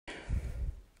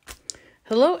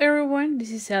Hello everyone, this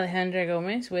is Alejandra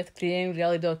Gomez with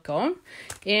creatingreality.com,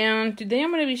 and today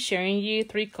I'm going to be sharing you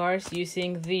 3 cards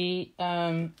using the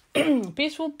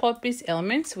Peaceful Poppies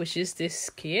Elements, which is this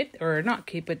kit, or not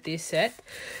kit, but this set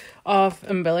of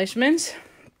embellishments.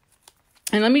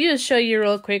 And let me just show you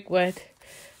real quick what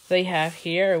they have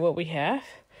here, or what we have,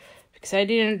 because I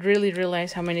didn't really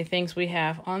realize how many things we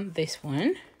have on this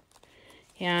one.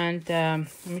 And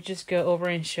let me just go over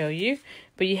and show you.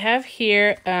 But you have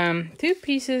here 2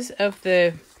 pieces of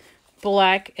the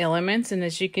black elements, and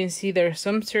as you can see, there's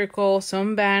some circles,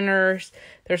 some banners.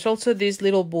 There's also these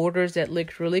little borders that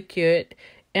look really cute.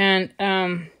 And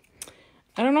I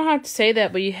don't know how to say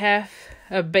that, but you have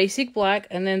a basic black,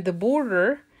 and then the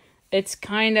border, it's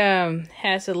kind of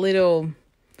has a little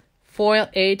foil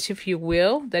edge, if you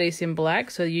will, that is in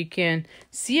black, so you can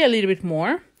see a little bit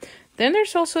more. Then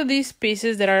there's also these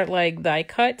pieces that are like die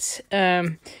cuts,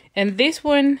 and this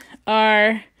one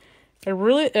are a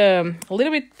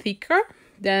little bit thicker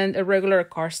than a regular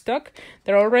cardstock.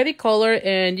 They're already colored,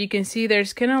 and you can see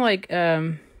there's kind of like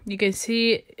you can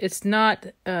see it's not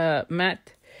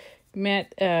matte,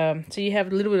 so you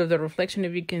have a little bit of the reflection,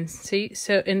 if you can see.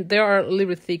 So, and they are a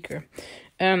little bit thicker.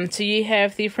 So you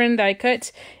have different die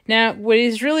cuts. Now, what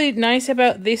is really nice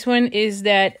about this one is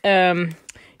that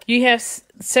you have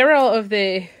several of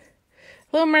the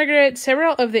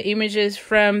images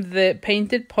from the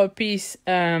Painted Poppies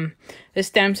the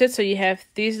stamp set. So you have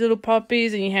these little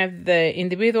poppies, and you have the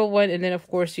individual one, and then of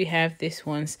course you have these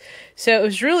ones. So it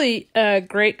was really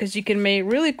great because you can make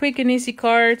really quick and easy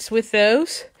cards with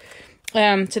those.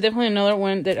 So definitely another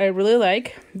one that I really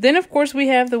like. Then of course we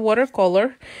have the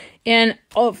watercolor, and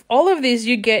of all of these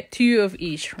you get 2 of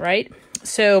each, right?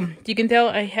 So you can tell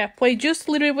I have played just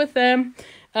a little bit with them.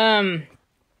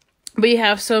 But you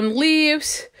have some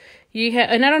leaves,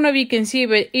 and I don't know if you can see,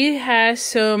 but it has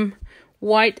some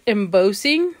white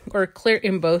embossing or clear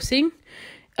embossing,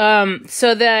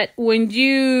 so that when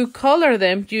you color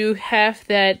them, you have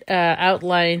that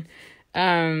outline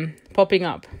popping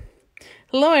up.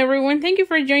 Hello everyone, thank you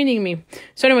for joining me.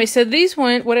 So anyway, so this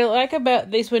one, what I like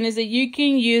about this one is that you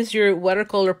can use your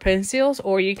watercolor pencils,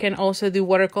 or you can also do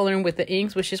watercoloring with the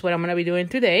inks, which is what I'm going to be doing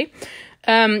today.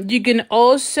 You can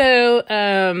also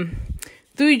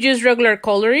do just regular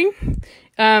coloring.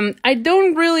 I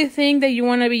don't really think that you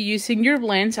want to be using your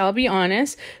blends, I'll be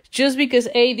honest, just because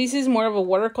this is more of a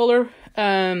watercolor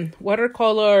oh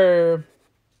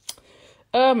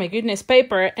my goodness,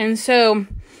 paper, and so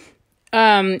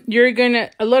a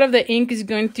lot of the ink is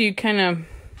going to kind of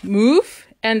move.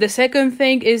 And the second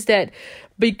thing is that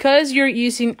because you're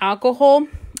using alcohol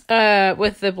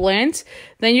with the blends,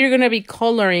 then you're going to be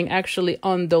coloring actually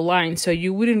on the line, so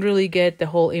you wouldn't really get the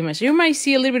whole image. You might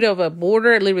see a little bit of a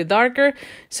border, a little bit darker.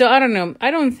 So I don't know,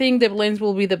 I don't think the blends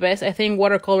will be the best. I think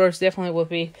watercolors definitely will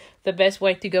be the best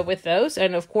way to go with those.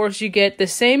 And of course you get the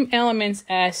same elements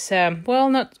as well,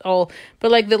 not all, but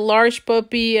like the large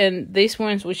poppy and these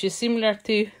ones, which is similar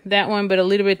to that one, but a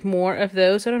little bit more of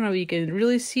those. I don't know if you can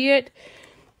really see it.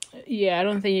 Yeah, I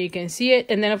don't think you can see it.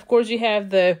 And then of course you have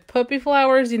the poppy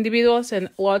flowers, individuals, and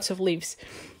lots of leaves.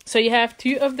 So you have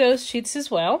 2 of those sheets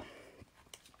as well.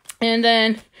 And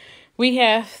then we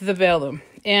have the vellum.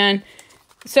 And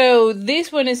so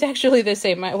this one is actually the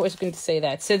same. I was going to say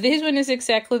that. So this one is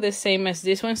exactly the same as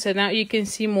this one. So now you can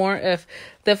see more of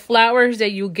the flowers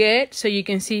that you get. So you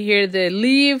can see here the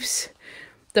leaves,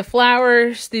 the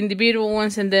flowers, the individual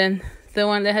ones, and then the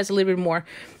one that has a little bit more.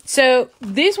 So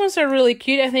these ones are really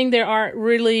cute. I think they are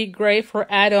really great for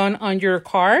add-on on your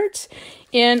cards.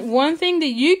 And one thing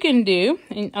that you can do,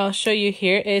 and I'll show you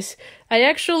here, is I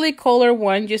actually color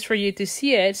one just for you to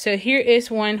see it. So here is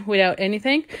one without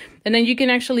anything, and then you can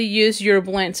actually use your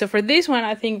blend. So for this one,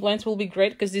 I think blends will be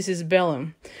great because this is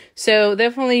vellum. So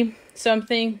definitely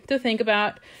something to think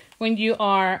about when you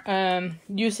are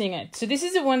using it. So this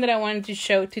is the one that I wanted to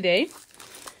show today,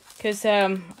 because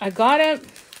I got it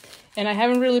and I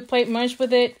haven't really played much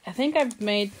with it. I think I've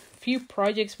made a few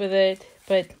projects with it,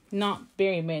 but not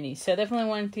very many. So definitely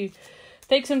want to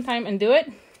take some time and do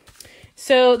it.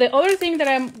 So the other thing that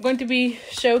I'm going to be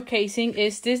showcasing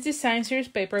is this design series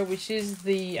paper, which is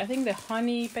I think the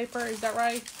honey paper, is that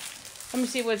right? Let me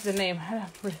see what's the name.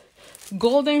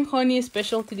 Golden Honey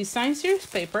Specialty Design Series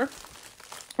paper.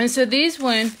 And so this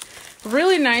one,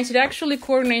 really nice. It actually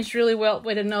coordinates really well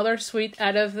with another suite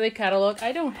out of the catalog.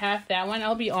 I don't have that one,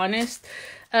 I'll be honest.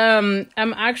 I'm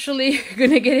actually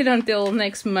gonna get it until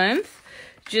next month,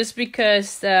 just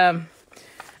because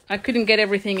I couldn't get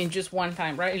everything in just one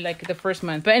time, right? Like the first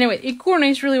month. But anyway, it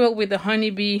coordinates really well with the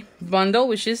honeybee bundle,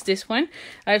 which is this one.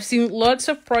 I've seen lots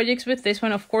of projects with this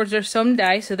one. Of course, there's some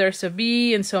dies, so there's a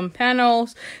bee and some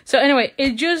panels. So anyway,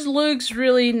 it just looks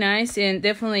really nice, and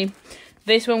definitely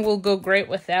this one will go great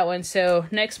with that one. So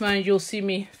next month, you'll see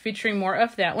me featuring more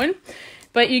of that one.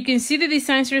 But you can see the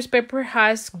design series paper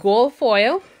has gold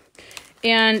foil.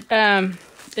 And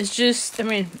it's just, I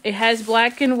mean, it has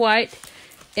black and white.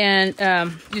 And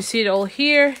you see it all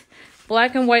here,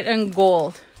 black and white and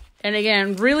gold. And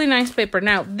again, really nice paper.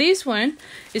 Now, this one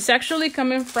is actually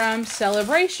coming from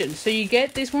Celebration. So you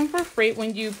get this one for free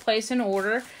when you place an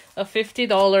order of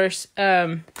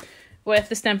 $50 with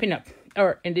the Stampin' Up.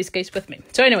 Or in this case, with me.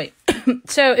 So anyway,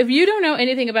 so if you don't know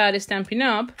anything about the Stampin'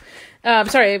 Up,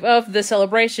 of the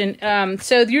celebration,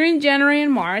 so during January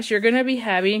and March, you're going to be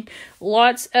having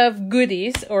lots of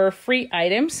goodies or free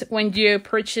items when you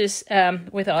purchase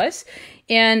with us.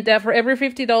 And for every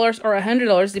 $50 or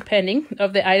 $100, depending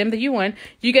of the item that you want,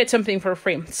 you get something for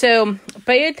free. So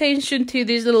pay attention to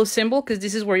this little symbol, because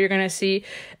this is where you're going to see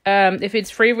if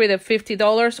it's free with a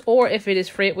 $50 or if it is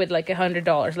free with like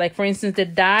 $100. Like for instance, the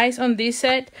dies on this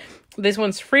set, this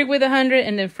one's free with 100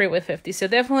 and then free with 50. So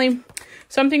definitely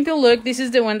something to look. This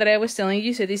is the one that I was telling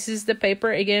you. So this is the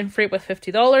paper, again, free with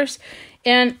 $50.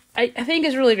 And I think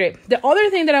it's really great. The other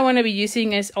thing that I want to be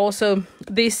using is also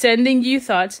the Sending You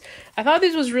Thoughts. I thought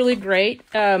this was really great.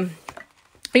 It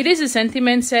is a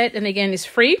sentiment set, and again, it's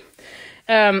free.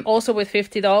 Also with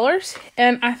 $50.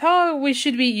 And I thought we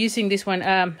should be using this one.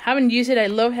 Haven't used it. I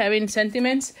love having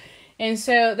sentiments. And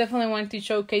so definitely want to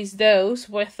showcase those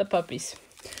with the puppies.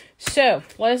 So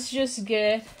let's just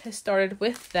get started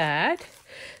with that.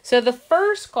 So the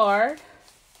first card,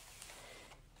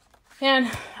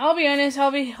 and I'll be honest, I'll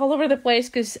be all over the place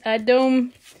because I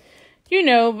don't, you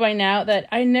know by now that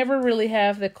I never really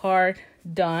have the card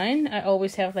done. I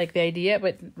always have like the idea,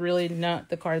 but really not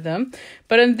the card done.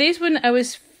 But on this one, I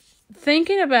was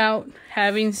thinking about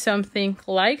having something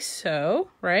like so,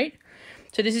 right?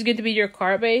 So this is going to be your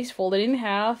card base, folded in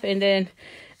half, and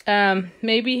then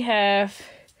maybe have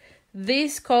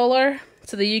this color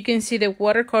so that you can see the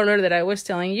watercolor that I was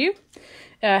telling you.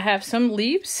 Have some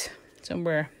leaves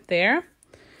somewhere there.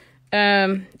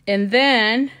 And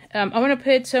then I'm going to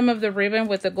put some of the ribbon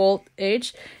with the gold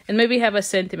edge and maybe have a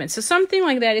sentiment. So something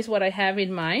like that is what I have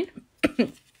in mind.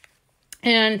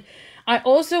 And I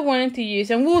also wanted to use,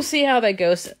 and we'll see how that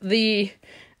goes, the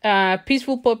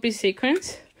Peaceful Poppies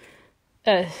sequins.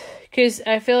 Because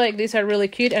I feel like these are really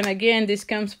cute. And again, this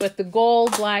comes with the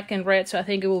gold, black, and red. So I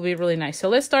think it will be really nice. So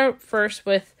let's start first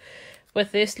with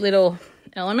this little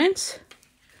elements,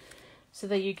 so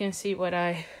that you can see what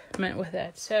I meant with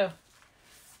that. So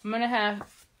I'm going to have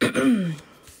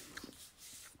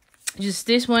just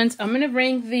these ones. I'm going to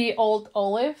bring the old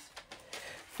olive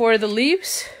for the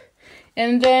leaves.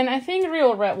 And then I think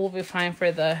real red will be fine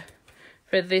for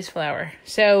this flower.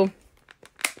 So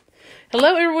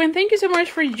hello everyone, thank you so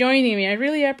much for joining me. I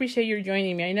really appreciate you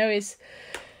joining me. I know it's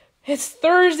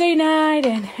Thursday night,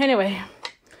 and anyway,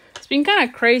 it's been kind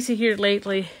of crazy here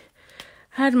lately.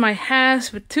 I had my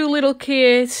house with 2 little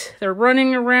kids. They're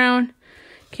running around.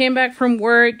 Came back from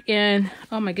work, and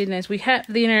oh my goodness, we had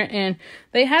dinner, and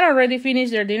they had already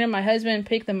finished their dinner. My husband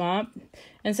picked them up,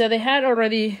 and so they had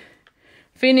already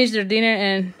finished their dinner,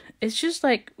 and it's just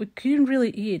like we couldn't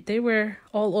really eat. They were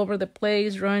all over the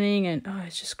place running, and oh,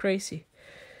 it's just crazy.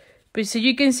 But so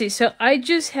you can see, so I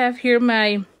just have here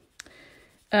my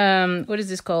what is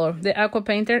this color? The aqua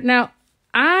painter. Now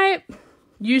I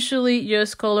usually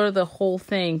just color the whole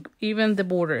thing, even the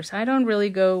borders. I don't really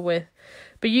go with,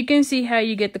 but you can see how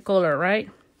you get the color, right?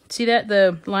 See that,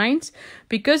 the lines?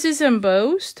 Because it's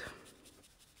embossed,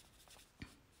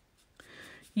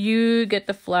 you get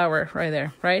the flower right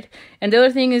there, right? And the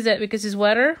other thing is that because it's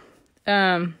water,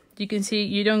 you can see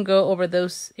you don't go over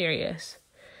those areas.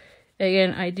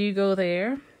 Again, I do go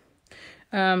there.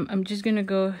 I'm just gonna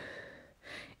go,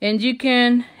 and you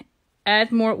can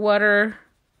add more water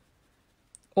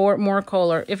or more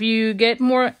color. If you get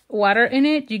more water in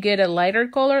it, you get a lighter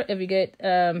color. If you get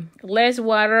less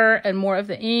water and more of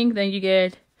the ink, then you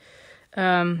get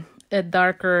a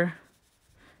darker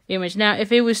image. Now,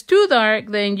 if it was too dark,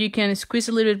 then you can squeeze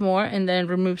a little bit more and then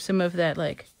remove some of that.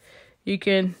 Like you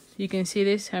can see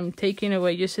this. I'm taking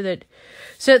away just so that.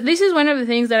 So this is one of the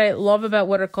things that I love about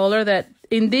watercolor, that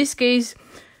in this case,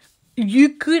 you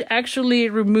could actually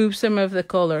remove some of the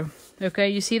color. Okay,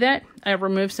 you see that? I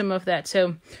removed some of that.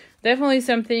 So definitely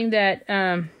something that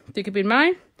to keep in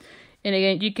mind. And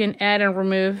again, you can add and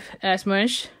remove as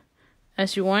much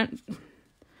as you want.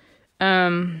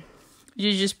 You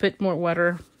just put more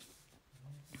water.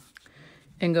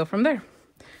 and go from there.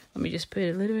 Let me just put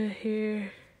a little bit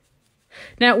here.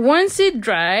 Now, once it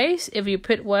dries, if you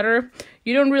put water,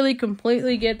 you don't really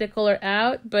completely get the color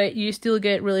out, but you still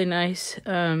get really nice,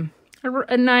 a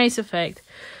nice effect.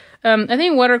 I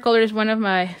think watercolor is one of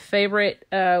my favorite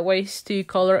ways to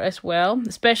color as well,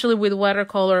 especially with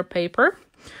watercolor paper,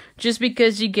 just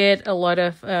because you get a lot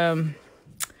of, I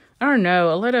don't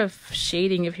know, a lot of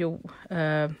shading, if you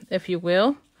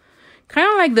will. Kind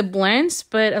of like the blends,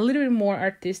 but a little bit more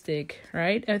artistic,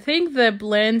 right? I think the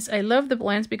blends, I love the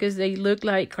blends because they look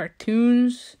like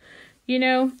cartoons, you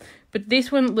know? But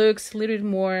this one looks a little bit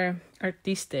more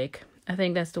artistic. I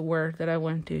think that's the word that I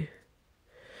want to.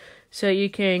 So you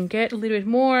can get a little bit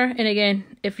more. And again,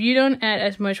 if you don't add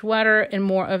as much water and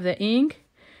more of the ink,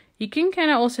 you can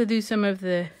kind of also do some of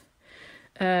the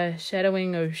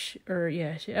shadowing or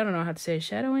yeah, I don't know how to say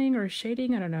shadowing or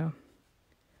shading. I don't know.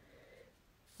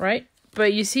 Right?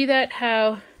 But you see that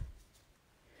how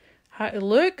it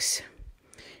looks,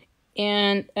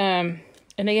 and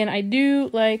again, I do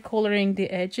like coloring the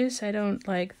edges. I don't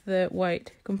like the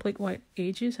complete white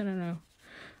edges. I don't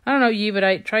know you, but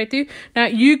I try to. Now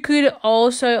you could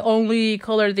also only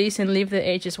color this and leave the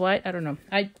edges white. I don't know.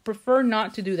 I prefer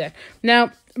not to do that.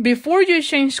 Now, before you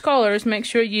change colors, make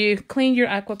sure you clean your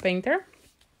aqua painter.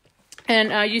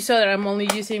 And you saw that I'm only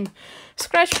using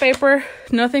scratch paper,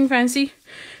 nothing fancy.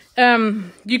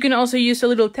 You can also use a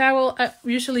little towel. I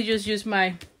usually just use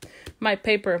my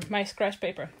paper, my scratch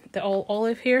paper, the old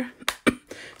olive here.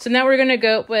 So now we're gonna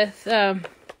go with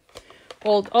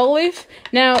old olive.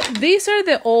 Now these are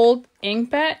the old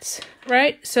ink pads,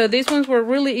 right? So these ones were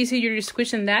really easy. You're just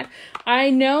squishing that.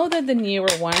 I know that the newer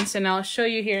ones, and I'll show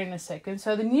you here in a second.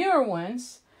 So the newer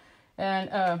ones, and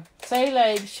say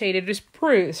like shaded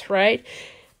spruce, right?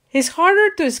 It's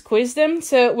harder to squeeze them.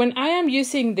 So when I am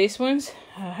using these ones,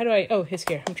 it's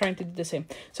here. I'm trying to do the same.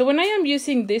 So when I am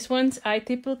using these ones, I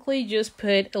typically just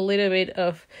put a little bit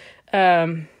of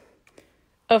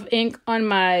ink on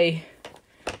my,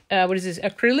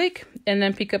 acrylic, and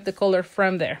then pick up the color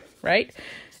from there, right?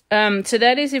 So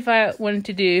that is if I want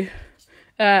to do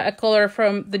a color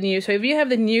from the new. So if you have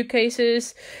the new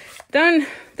cases, don't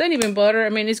even bother. I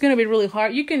mean, it's going to be really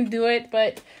hard. You can do it,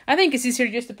 but I think it's easier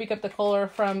just to pick up the color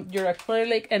from your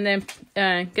acrylic and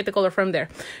then get the color from there.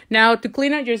 Now, to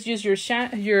clean it, just use your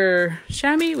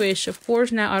chamois, which, of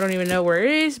course, now I don't even know where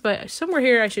it is, but somewhere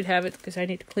here I should have it because I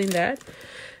need to clean that.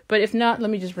 But if not, let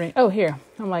me just bring... Oh, here.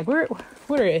 I'm like, where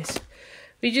it is?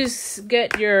 You just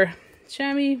get your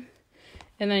chamois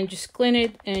and then just clean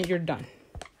it and you're done.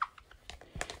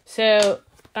 So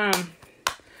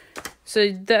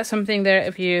that's something there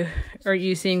if you are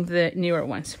using the newer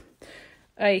ones.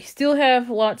 I still have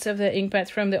lots of the ink pads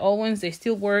from the old ones. They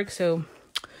still work, so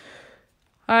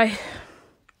I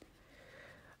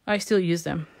still use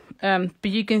them.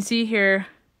 But you can see here,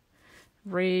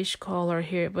 reddish color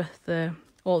here with the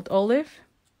old olive.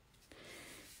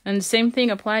 And the same thing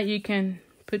applied. You can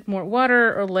put more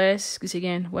water or less, because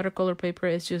again, watercolor paper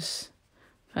is just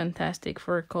fantastic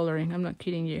for coloring. I'm not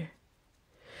kidding you.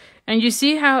 And you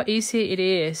see how easy it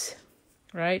is,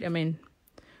 right? I mean,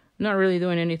 I'm not really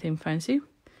doing anything fancy.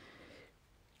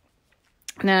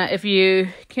 Now, if you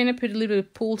kind of put a little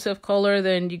pools of color,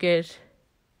 then you get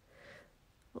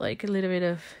like a little bit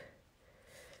of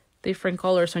different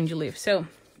colors on your leaf. So,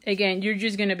 again, you're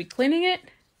just going to be cleaning it,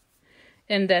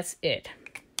 and that's it.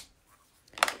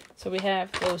 So we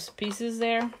have those pieces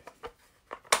there.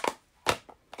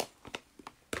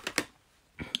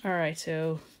 All right,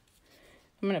 so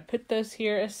I'm going to put those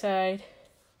here aside.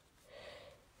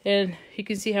 And you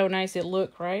can see how nice it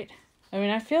look, right? I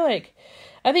mean, I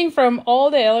think from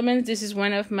all the elements, this is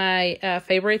one of my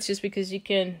favorites, just because you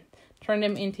can turn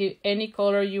them into any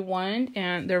color you want,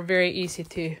 and they're very easy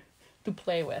to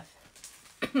play with.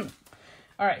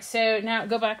 All right, so now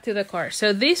go back to the card.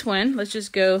 So this one, let's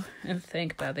just go and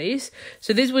think about these.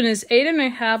 So this one is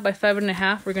 8.5 by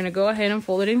 5.5. We're going to go ahead and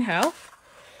fold it in half.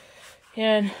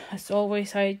 And as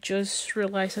always, I just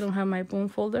realized I don't have my bone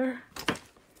folder.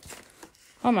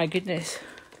 Oh my goodness.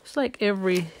 It's like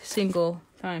every single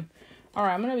time. All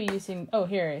right, I'm going to be using... Oh,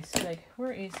 here it is. Like,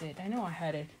 where is it? I know I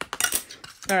had it.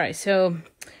 All right, so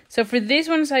for these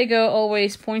ones, I go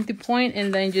always point to point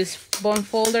and then just bone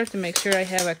folder to make sure I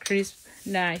have a crisp,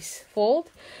 nice fold.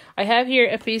 I have here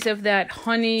a piece of that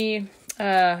honey,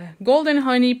 golden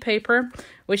honey paper,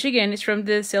 which again is from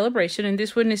the celebration. And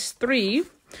this one is 3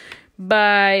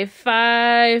 by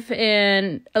 5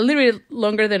 and a little bit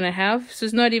longer than a half. So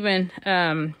it's not even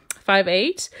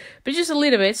 5/8, but just a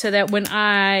little bit so that when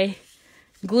I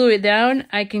glue it down,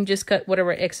 I can just cut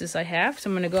whatever excess I have. So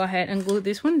I'm going to go ahead and glue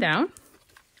this one down.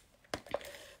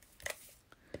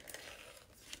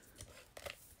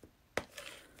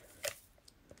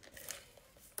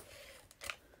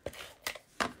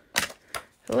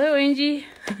 Hello, Angie.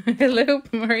 Hello,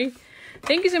 Murray.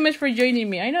 Thank you so much for joining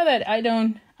me. I know that I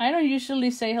don't usually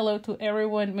say hello to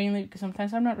everyone, mainly because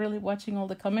sometimes I'm not really watching all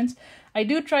the comments. I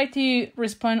do try to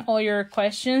respond all your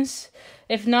questions.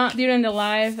 If not during the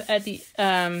live, at the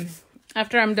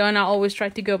after I'm done, I'll always try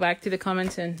to go back to the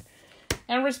comments and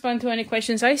respond to any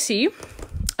questions I see.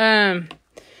 But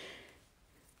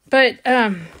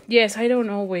yes, I don't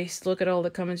always look at all the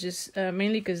comments, just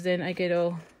mainly because then I get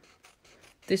all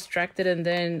distracted and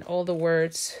then all the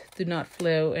words do not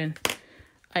flow. And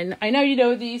I know you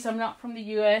know these, I'm not from the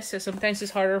US, so sometimes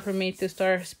it's harder for me to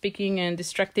start speaking and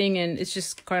distracting, and it's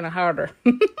just kind of harder.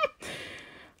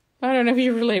 I don't know if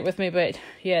you relate with me, but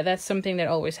yeah, that's something that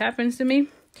always happens to me.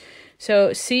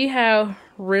 So see how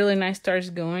really nice starts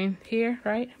going here,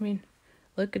 right? I mean,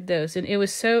 look at those, and it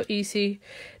was so easy.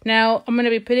 Now I'm going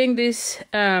to be putting this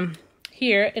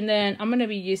here, and then I'm going to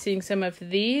be using some of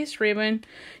these ribbon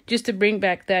just to bring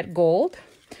back that gold.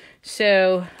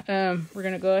 So we're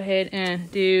going to go ahead and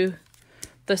do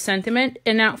the sentiment.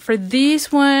 And now for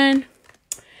this one,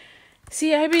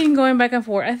 see, I've been going back and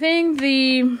forth. I think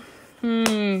I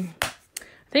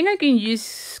think I can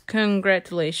use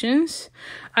congratulations.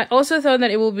 I also thought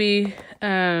that it will be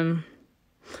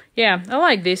yeah, I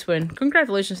like this one.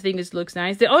 Congratulations, I think it looks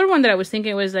nice. The other one that I was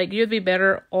thinking was like, you'd be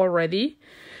better already,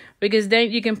 because then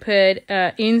you can put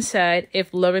inside,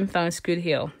 if love and thorns could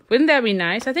heal. Wouldn't that be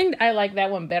nice? I think I like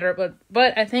that one better,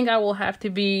 but I think I will have to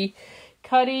be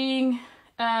cutting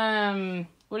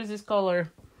what is this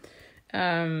color?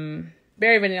 Berry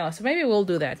vanilla. So maybe we'll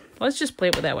do that. Let's just play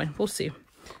with that one. We'll see.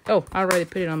 Oh, I already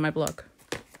put it on my blog.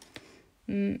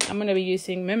 I'm gonna be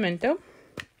using Memento.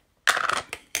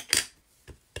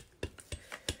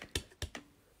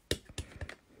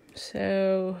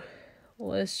 So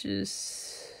let's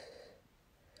just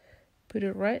put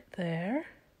it right there.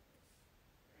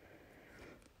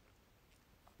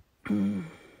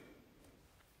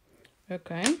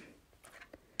 Okay.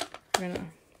 We're gonna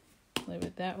leave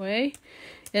it that way.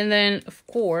 And then, of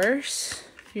course,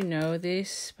 you know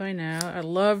this by now, I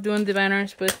love doing the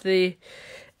banners with the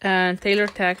Tailor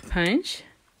Tack punch.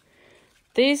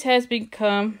 This has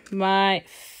become my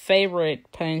favorite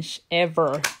punch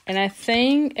ever, and I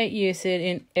think I use it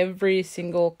in every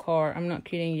single car. I'm not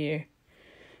kidding you.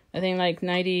 I think like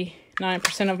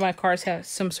 99% of my cars have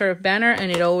some sort of banner, and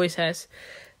it always has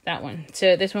that one.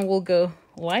 So this one will go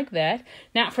like that.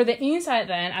 Now for the inside,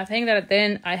 then I think that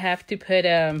then I have to put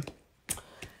a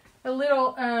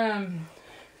little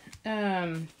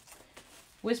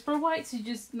whisper white. So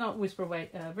just not whisper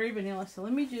white, very vanilla. So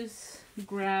let me just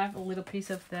grab a little piece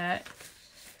of that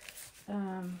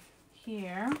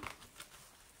here.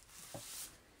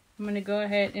 I'm gonna go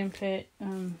ahead and put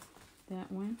that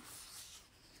one.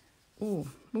 Ooh.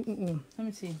 Let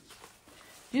me see.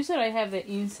 You said I have the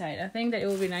inside. I think that it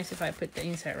would be nice if I put the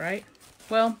inside, right?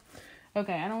 Well,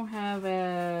 okay, I don't have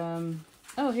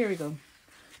oh, here we go.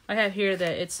 I have here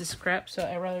that it's a scrap, so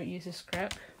I'd rather use a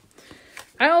scrap.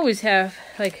 I always have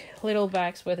like little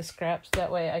bags with the scraps,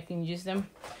 that way I can use them.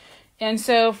 And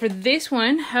so for this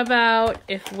one, how about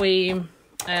if we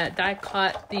die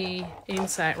cut the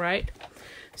inside, right?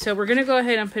 So we're gonna go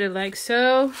ahead and put it like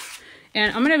so.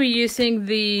 And I'm gonna be using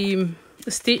the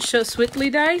Stitch So Sweetly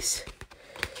dies.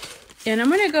 And I'm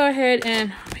gonna go ahead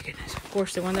and, oh my goodness, of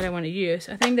course, the one that I want to use.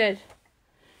 I think that,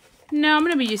 no, I'm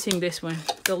gonna be using this one,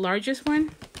 the largest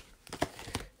one.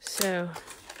 So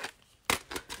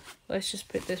let's just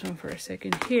put this one for a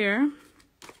second here.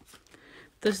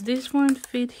 Does this one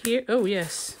fit here? Oh,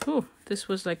 yes. Oh, this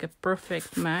was like a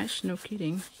perfect match. No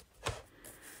kidding.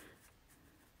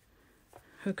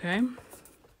 Okay.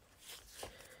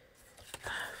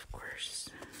 Of course,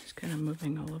 it's kind of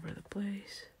moving all over the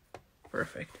place.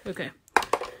 Perfect. Okay.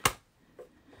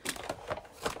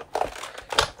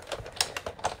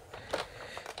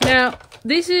 Now,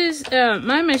 this is,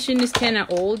 my machine is kind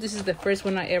of old. This is the first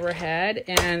one I ever had,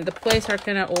 and the plates are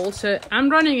kind of old. So I'm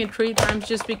running it 3 times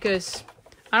just because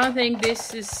I don't think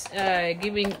this is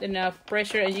giving enough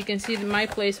pressure. And you can see that my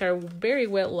plates are very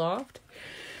well loft.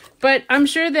 But I'm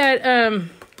sure that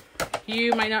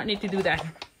you might not need to do that.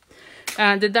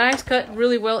 The dies cut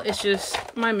really well. It's just,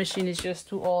 my machine is just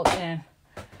too old, and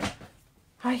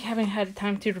I haven't had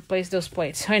time to replace those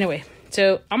plates. So anyway,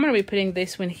 so I'm going to be putting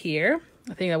this one here.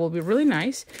 I think that will be really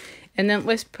nice. And then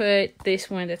let's put this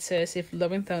one that says, if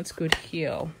loving thoughts could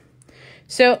heal.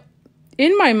 So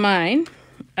in my mind,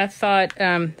 I thought,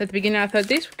 at the beginning, I thought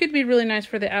this could be really nice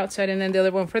for the outside, and then the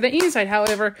other one for the inside.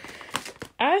 However,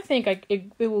 I think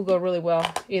it will go really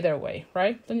well either way,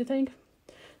 right? Don't you think?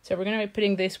 So we're going to be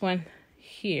putting this one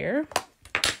here.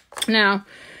 Now,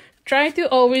 try to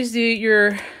always do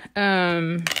your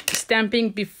stamping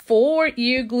before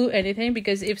you glue anything,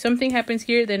 because if something happens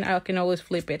here, then I can always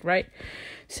flip it, right?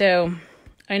 So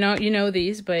I know you know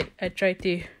these, but I try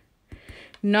to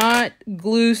not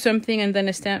glue something and then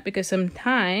a stamp, because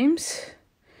sometimes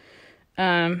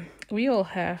we all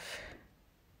have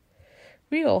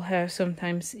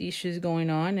sometimes issues going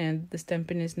on and the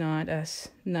stamping is not as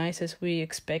nice as we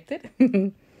expected.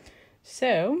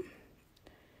 So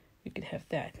we could have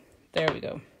that. There we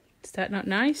go. Is that not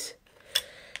nice?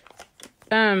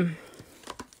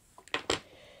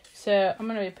 So I'm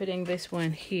gonna be putting this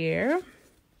one here.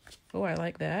 Oh, I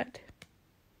like that.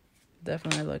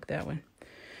 Definitely like that one.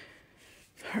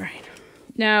 All right.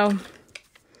 Now,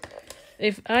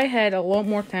 if I had a lot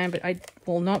more time, but I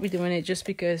will not be doing it just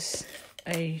because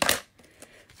I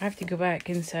have to go back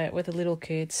inside with the little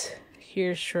kids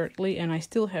here shortly, and I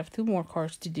still have 2 more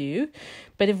cards to do.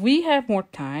 But if we have more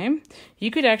time,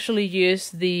 you could actually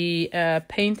use the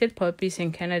painted puppies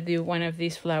and kind of do one of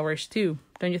these flowers too,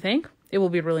 don't you think? It will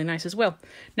be really nice as well.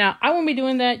 Now, I won't be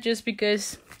doing that just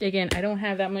because, again, I don't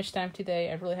have that much time today.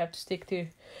 I really have to stick to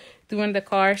doing the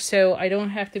car, so I don't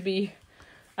have to be,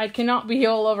 I cannot be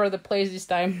all over the place this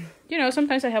time. You know,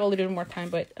 sometimes I have a little bit more time,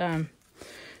 but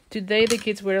today the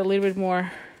kids were a little bit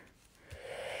more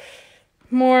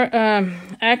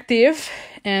active,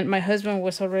 and my husband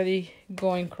was already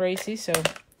going crazy, so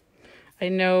I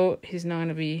know he's not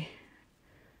gonna be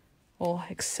all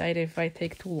excited if I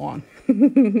take too long.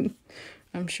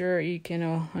 I'm sure you can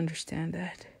all understand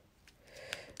that.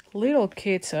 Little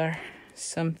kids are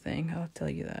something, I'll tell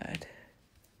you that.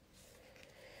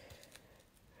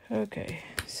 Okay,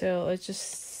 so let's just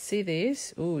see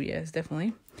these. Oh yes,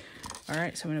 definitely. All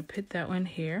right, so I'm gonna put that one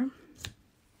here.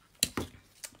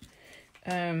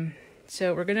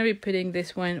 So we're gonna be putting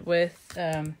this one with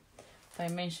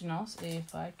dimensionals,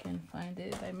 if I can find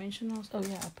it. Dimensionals. Oh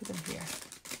yeah, I'll put them here.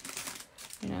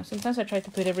 You know, sometimes I try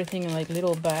to put everything in like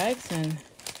little bags and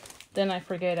then I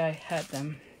forget I had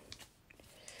them.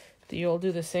 Do you all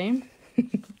do the same?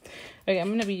 Okay, I'm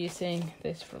gonna be using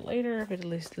this for later, but at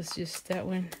least let's use that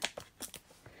one.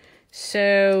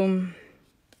 So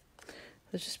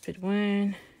let's just put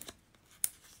one.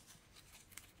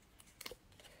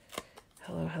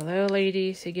 Hello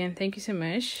ladies. Again, thank you so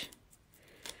much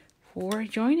for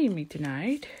joining me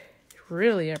tonight.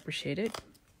 Really appreciate it.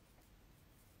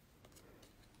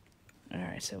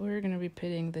 Alright, so we're gonna be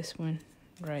putting this one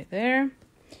right there.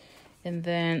 And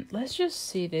then let's just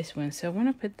see this one. So I want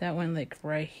to put that one like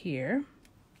right here.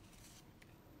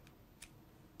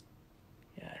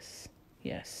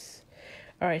 Yes.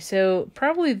 Alright, so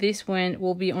probably this one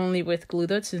will be only with glue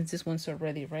dots since this one's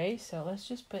already raised. So let's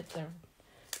just put the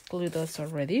glue dots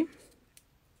already.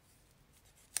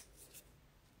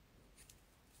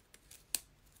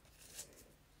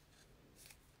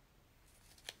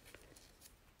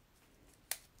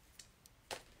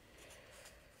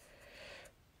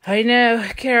 I know,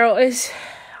 Carol,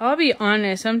 I'll be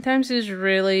honest, sometimes it's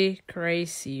really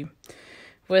crazy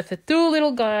with the 2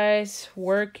 little guys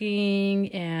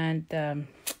working, and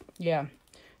yeah,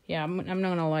 I'm not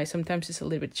gonna lie, sometimes it's a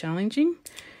little bit challenging.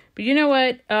 But you know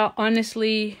what,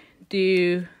 honestly,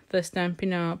 do the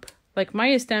Stampin' Up, like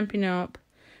my Stampin' Up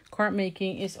card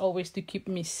making is always to keep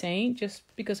me sane, just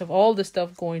because of all the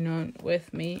stuff going on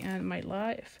with me and my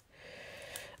life.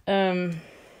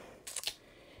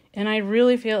 And I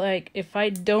really feel like if I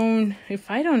don't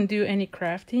do any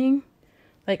crafting,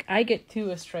 like I get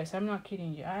too stressed. I'm not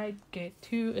kidding you. I get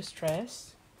too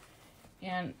stressed.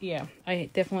 And yeah, I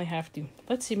definitely have to.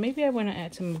 Let's see, maybe I want to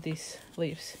add some of these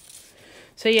leaves.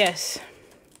 So yes.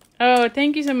 Oh,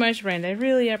 thank you so much, Brenda. I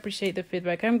really appreciate the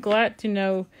feedback. I'm glad to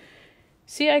know.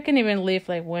 See, I can even leave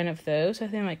like one of those. I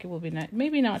think like it will be nice.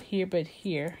 Maybe not here, but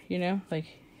here, you know, like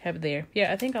have it there.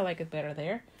 Yeah, I think I like it better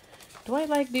there. Do I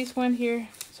like this one here?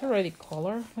 It's already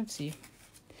color. Let's see.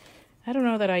 I don't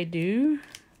know that I do.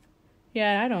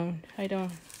 Yeah, I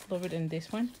don't love it in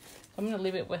this one. I'm gonna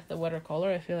leave it with the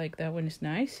watercolor. I feel like that one is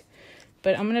nice.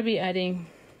 But I'm gonna be adding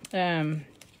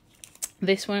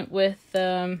this one with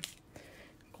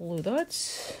glue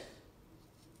dots.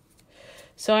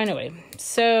 So anyway,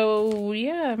 so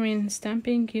yeah, I mean,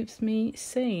 stamping keeps me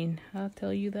sane. I'll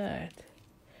tell you that.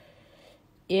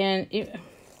 And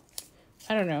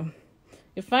I don't know.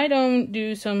 If I don't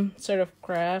do some sort of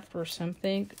craft or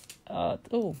something, I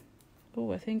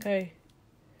think I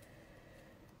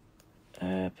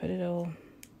put it all,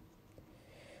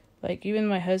 like even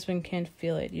my husband can't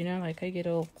feel it, you know, like I get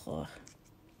all,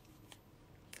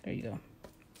 there you go.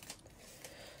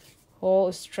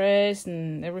 All stressed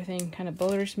and everything kind of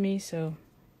bothers me, so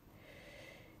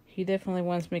he definitely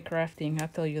wants me crafting, I'll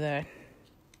tell you that.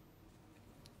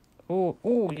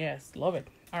 Oh, yes, love it.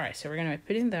 All right, so we're gonna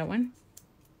put in that one.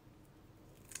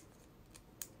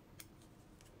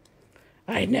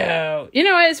 I know. You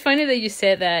know what? It's funny that you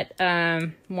said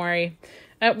that, Maury.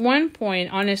 At one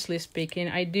point, honestly speaking,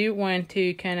 I do want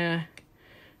to kind of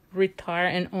retire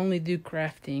and only do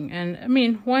crafting. And I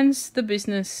mean, once the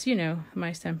business, you know,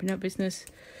 my Stampin' Up business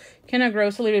kind of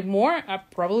grows a little bit more, I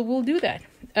probably will do that.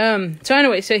 So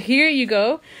anyway, so here you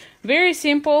go. Very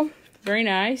simple, very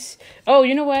nice. Oh,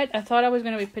 you know what? I thought I was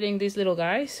going to be putting these little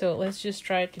guys. So let's just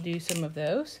try to do some of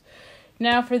those.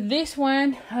 Now for this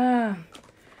one, I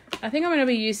think I'm going to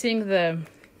be using the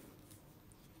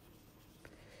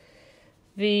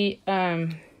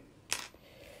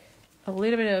a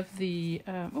little bit of the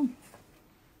oh,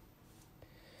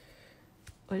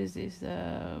 what is this? So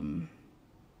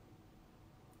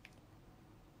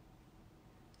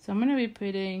I'm gonna be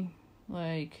putting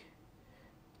like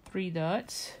 3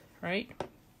 dots, right?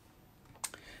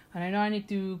 And I know I need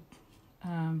to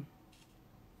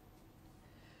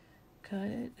cut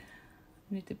it.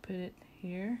 I need to put it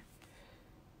here.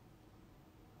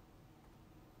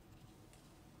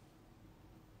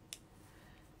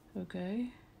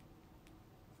 Okay.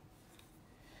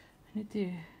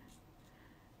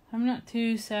 I'm not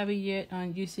too savvy yet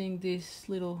on using this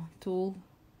little tool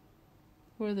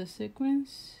for the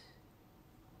sequence.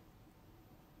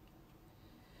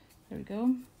 There we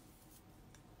go.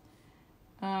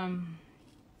 And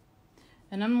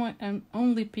I'm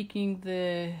only picking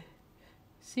the,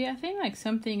 see, I think like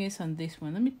something is on this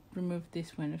one. Let me remove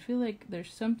this one. I feel like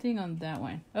there's something on that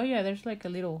one. Oh yeah, there's like a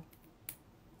little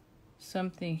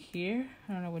something here.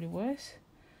 I don't know what it was.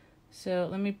 So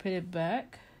let me put it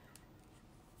back.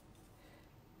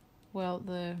 Well,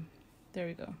 there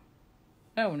we go.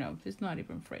 Oh no, it's not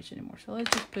even fresh anymore. So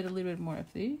let's just put a little bit more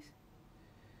of these.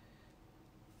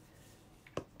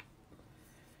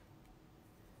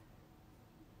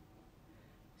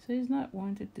 So he's not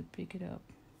wanted to pick it up.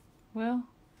 Well,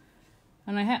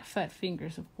 and I have fat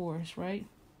fingers, of course, right?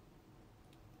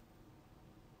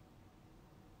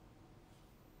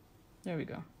 There we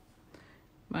go.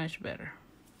 Much better.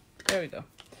 There we go.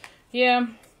 Yeah.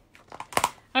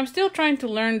 I'm still trying to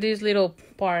learn this little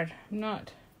part. I'm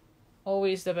not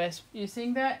always the best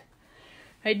using that.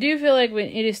 I do feel like when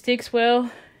it sticks well,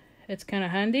 it's kind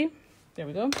of handy. There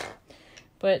we go.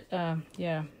 But,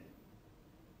 yeah.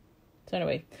 So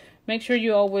anyway, make sure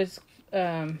you always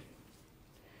take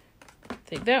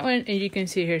that one, and you can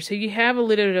see here. So you have a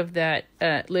little bit of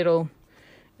that little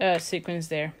sequence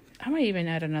there. I might even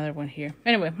add another one here.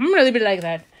 Anyway, I'm going to leave it like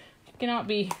that. I cannot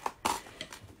be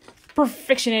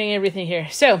perfectioning everything here.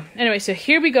 So anyway, so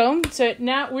here we go. So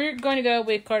now we're going to go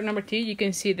with card number 2. You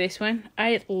can see this one.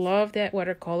 I love that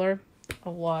watercolor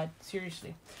a lot.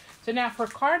 Seriously. So now for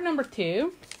card number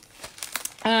 2,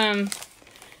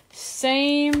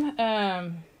 same,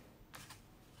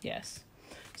 yes.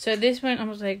 So this one, I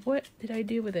was like, what did I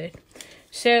do with it?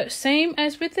 So same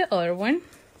as with the other one.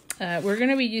 We're going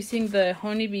to be using the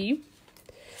honeybee,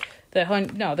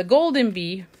 the golden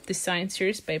bee design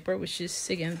series paper, which is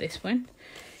again this one.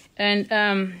 And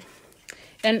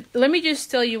let me just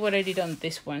tell you what I did on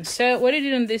this one. So what I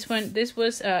did on this one, this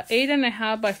was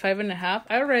 8.5 by 5.5.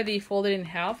 I already folded in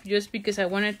half just because I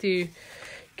wanted to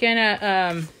kind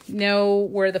of know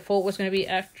where the fold was going to be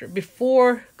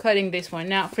before cutting this one.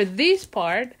 Now for this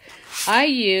part, I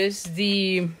used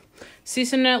the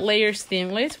Seasonal Layers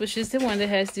Thinless, which is the one that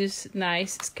has this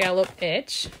nice scallop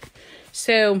edge.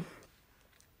 So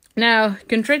now,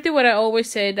 contrary to what I always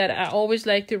say, that I always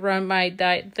like to run my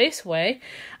die this way,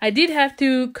 I did have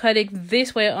to cut it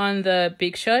this way on the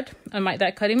Big Shot, on my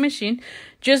die cutting machine,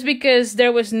 just because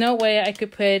there was no way I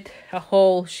could put a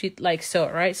whole sheet like so,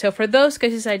 right? So for those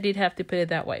cases, I did have to put it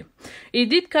that way. It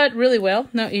did cut really well,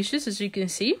 no issues, as you can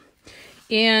see.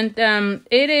 And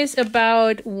it is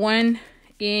about 1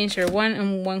 inch or 1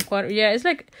 1/4. Yeah,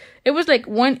 it was like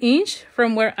 1 inch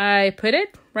from where I put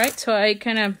it, right? So I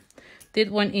kind of did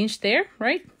 1 inch there,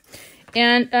 right?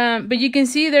 And but you can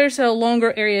see there's a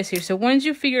longer areas here. So once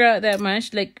you figure out that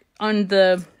much, like on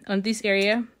this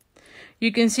area,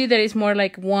 you can see that it's more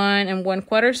like 1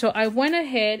 1/4. So I went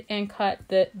ahead and cut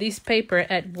this paper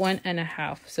at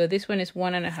 1.5. So this one is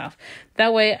 1.5.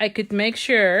 That way I could make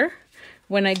sure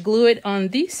when I glue it on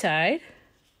this side,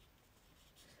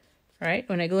 right?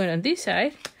 When I glue it on this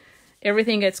side,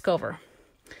 everything gets covered.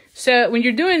 So when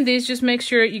you're doing this, just make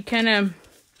sure you kind of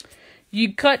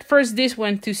you cut first this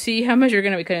one to see how much you're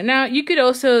going to be cutting. Now, you could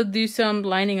also do some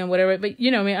lining and whatever, but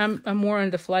you know, I mean, I'm more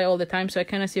on the fly all the time, so I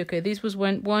kind of see, okay, this was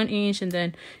 1 inch, and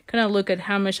then kind of look at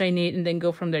how much I need, and then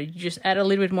go from there. You just add a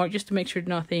little bit more just to make sure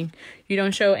you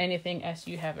don't show anything as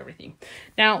you have everything.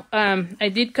 Now, I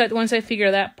did cut, once I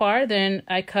figure that part, then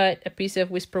I cut a piece of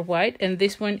Whisper White, and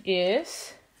this one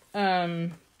is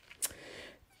 3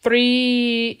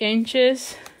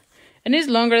 inches. And it's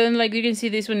longer than, like, you can see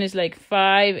this one is like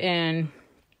 5 and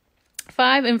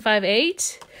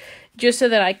 5/8, just so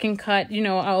that I can cut, you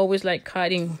know, I always like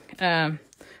cutting the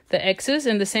excess.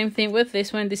 And the same thing with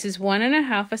this one. This is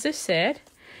 1.5, as I said.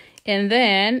 And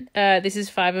then this is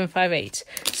 5 5/8.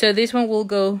 So this one will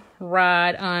go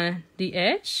right on the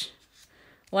edge,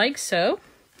 like so.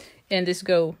 And this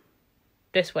go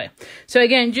this way. So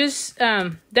again, just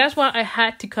that's why I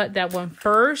had to cut that one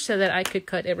first, so that I could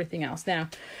cut everything else. Now,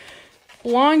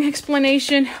 long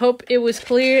explanation. Hope it was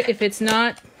clear. If it's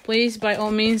not, please, by all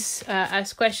means,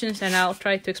 ask questions, and I'll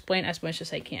try to explain as much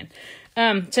as I can.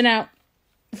 So now,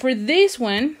 for this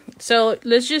one, so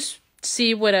let's just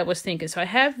see what I was thinking. So I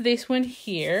have this one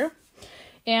here,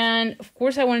 and of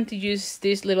course I wanted to use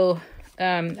this little,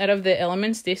 out of the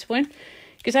elements, this one,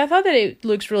 because I thought that it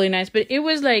looks really nice, but it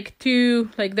was like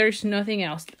there's nothing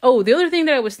else. Oh, the other thing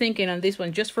that I was thinking on this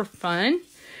one, just for fun,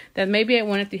 that maybe I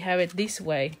wanted to have it this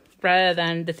way, rather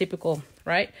than the typical,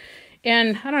 right?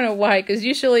 And I don't know why, because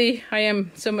usually I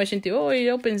am so much into, oh, it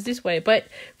opens this way. But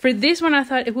for this one, I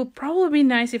thought it would probably be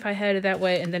nice if I had it that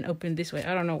way and then open this way.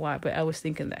 I don't know why, but I was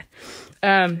thinking that.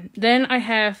 Then I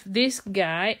have this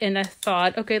guy, and I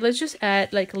thought, okay, let's just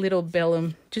add like a little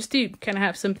vellum, just to kind of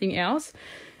have something else.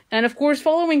 And of course,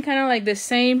 following kind of like the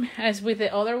same as with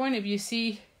the other one, if you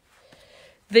see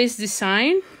this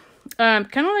design, kind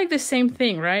of like the same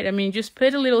thing, right? I mean, just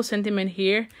put a little sentiment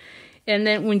here, and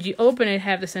then when you open it,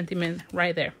 have the sentiment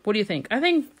right there. What do you think? I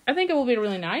think it will be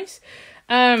really nice.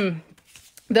 The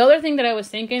other thing that I was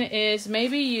thinking is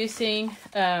maybe using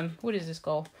what is this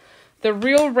called? The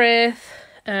Real Red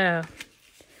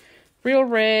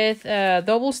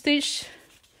double stitch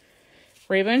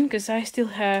ribbon, because I still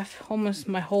have almost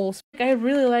my whole. I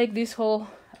really like this whole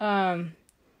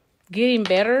getting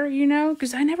better, you know,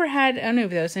 because I never had any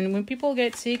of those, and when people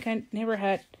get sick, I never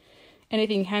had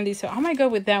anything handy, so I might go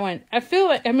with that one. I feel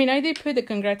like, I mean, I did put the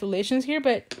congratulations here,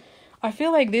 but I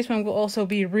feel like this one will also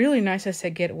be really nice as I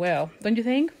get well, don't you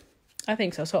think? I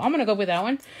think so. So I'm gonna go with that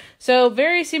one. So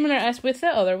very similar as with the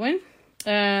other one.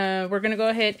 We're gonna go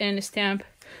ahead and stamp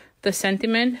the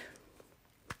sentiment.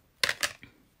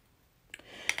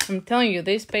 I'm telling you,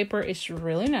 this paper is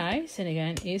really nice, and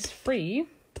again, is free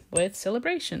with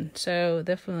celebration. So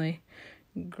definitely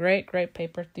great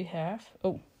paper to have.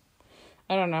 Oh,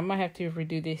 I don't know, I might have to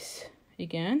redo this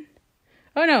again.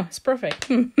 Oh no, it's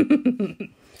perfect.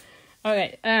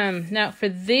 Okay, now for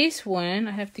this one,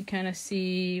 I have to kind of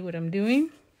see what I'm doing.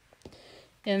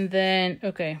 And then,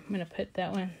 okay, I'm gonna put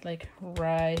that one like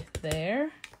right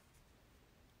there.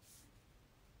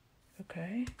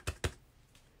 Okay.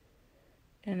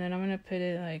 And then I'm gonna put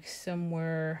it like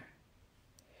somewhere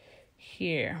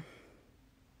here.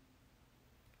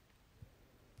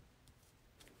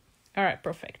 All right,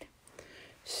 perfect.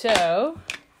 So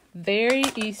very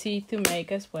easy to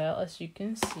make as well, as you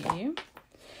can see.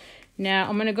 Now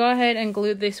I'm gonna go ahead and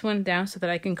glue this one down so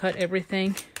that I can cut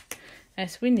everything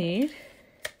as we need.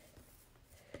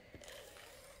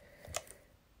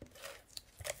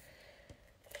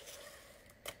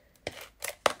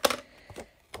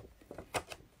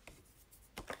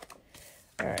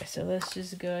 All right, so let's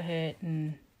just go ahead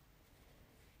and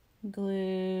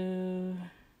glue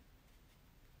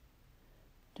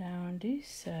down this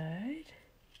side.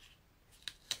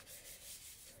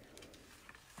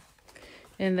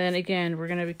 And then again, we're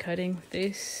gonna be cutting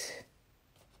this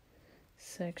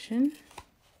section.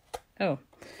 Oh,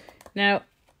 now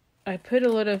I put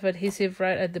a lot of adhesive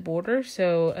right at the border,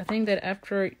 so I think that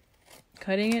after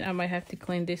cutting it, I might have to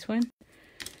clean this one.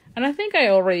 And I think I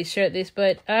already shared this,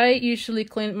 but I usually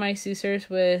clean my scissors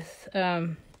with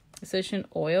essential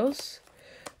oils,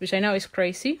 which I know is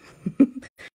crazy.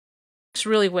 It's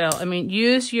really well. I mean,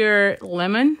 use your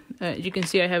lemon. You can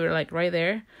see I have it like right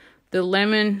there. The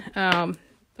lemon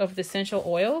of the essential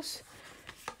oils,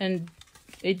 and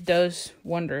it does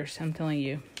wonders, I'm telling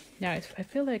you. Now, I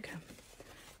feel like,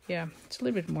 yeah, it's a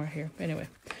little bit more here. Anyway,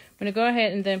 I'm going to go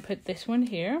ahead and then put this one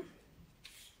here.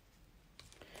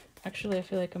 Actually, I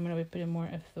feel like I'm going to be putting more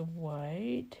of the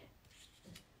white.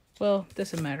 Well,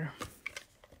 doesn't matter.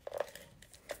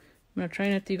 I'm going to try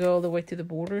not to go all the way to the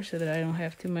border so that I don't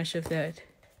have too much of that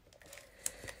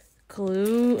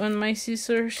glue on my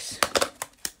scissors.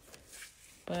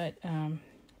 But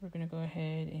we're going to go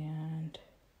ahead and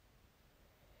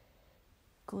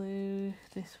glue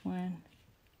this one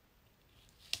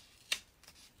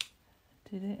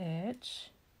to the edge.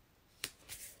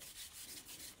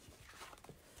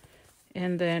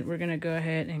 And then we're going to go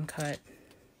ahead and cut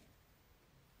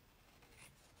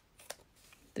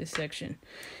this section.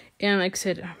 And like I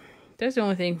said, that's the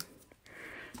only thing.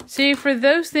 See, for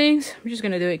those things, I'm just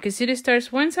going to do it because it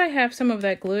starts, once I have some of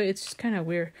that glue, it's just kind of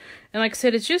weird. And like I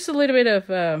said, it's just a little bit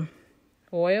of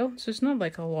oil, so it's not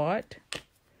like a lot.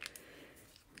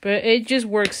 But it just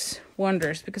works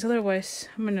wonders because otherwise,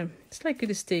 it's like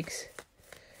it sticks.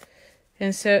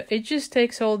 And so it just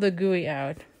takes all the gooey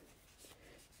out.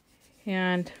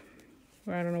 And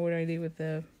I don't know what I did with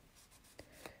the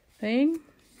thing.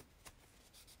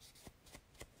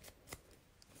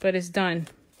 But it's done.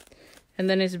 And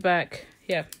then it's back.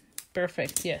 Yeah,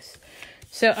 perfect. Yes.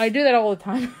 So I do that all the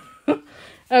time.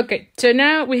 Okay, so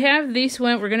now we have this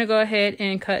one. We're going to go ahead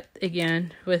and cut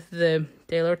again with the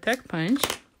Tailor Tech Punch.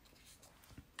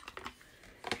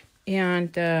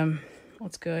 And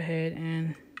let's go ahead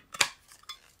and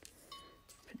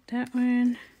put that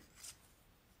one.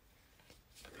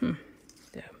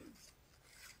 Yeah.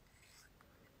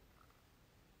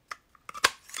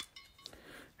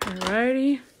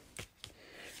 Alrighty.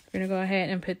 We're going to go ahead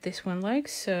and put this one like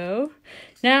so.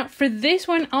 Now, for this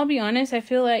one, I'll be honest, I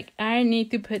feel like I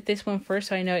need to put this one first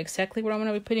so I know exactly where I'm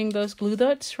going to be putting those glue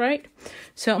dots, right?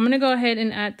 So I'm going to go ahead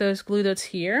and add those glue dots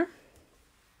here.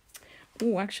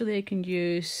 Oh, actually, I can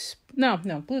use... No,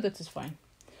 glue dots is fine.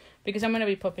 Because I'm going to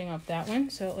be popping up that one.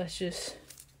 So let's just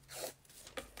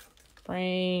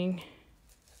bring...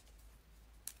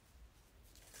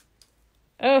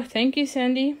 Oh, thank you,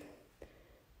 Sandy.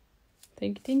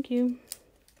 Thank you.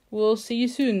 We'll see you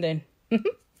soon then.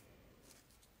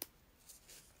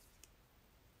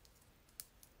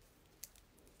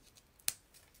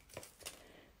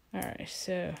 Alright,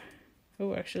 so...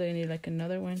 Oh, actually I need like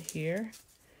another one here.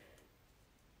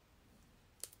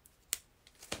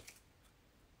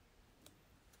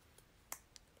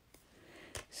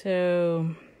 So...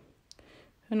 I'm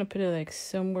gonna put it like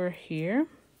somewhere here.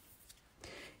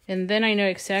 And then I know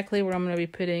exactly where I'm gonna be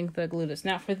putting the glue dots.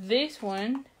 Now for this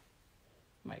one...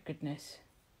 My goodness.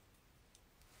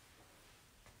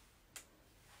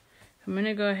 I'm going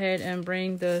to go ahead and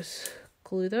bring those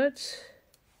glue dots.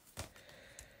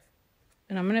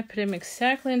 And I'm going to put them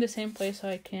exactly in the same place so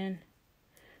I can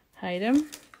hide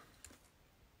them.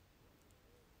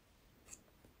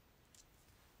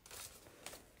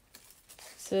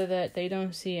 So that they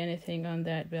don't see anything on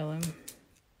that vellum.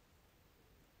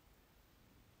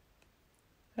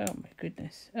 Oh my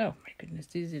goodness. Oh my goodness.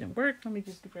 This didn't work. Let me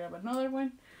just grab another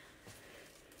one.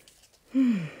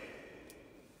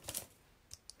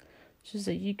 Just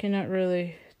that you cannot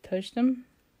really touch them.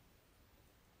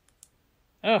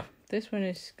 Oh, this one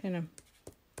is kind of...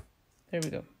 There we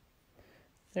go.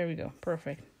 There we go.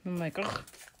 Perfect. I'm like, ugh.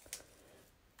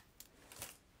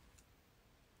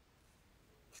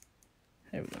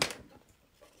 There we go.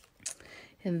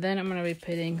 And then I'm going to be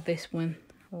putting this one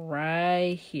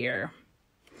right here.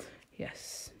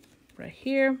 Yes, right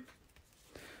here.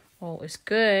 All is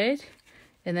good.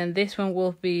 And then this one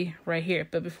will be right here.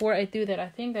 But before I do that, I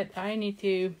think that I need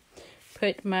to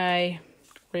put my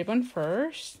ribbon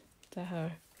first. Is that how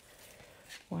I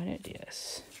want it?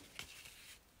 Yes.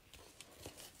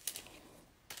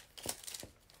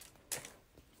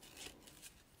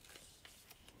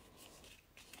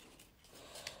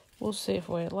 We'll see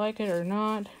if I like it or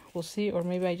not. We'll see. Or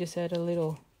maybe I just add a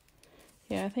little.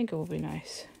 Yeah, I think it will be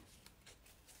nice.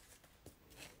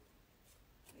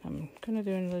 I'm gonna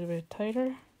do it a little bit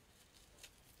tighter.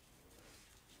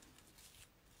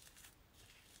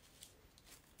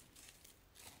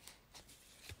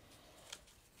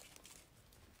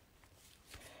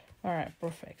 Alright,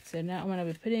 perfect. So now I'm gonna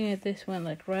be putting it this one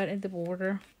like right at the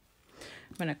border.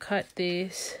 I'm gonna cut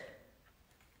this.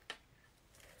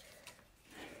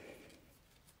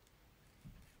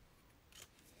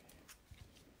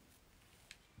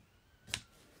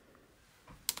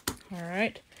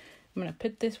 Alright. I'm going to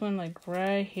put this one like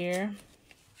right here.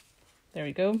 There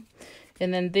we go.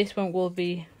 And then this one will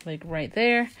be like right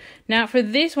there. Now for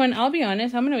this one, I'll be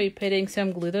honest, I'm going to be putting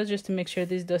some glue dots just to make sure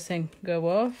this doesn't go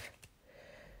off.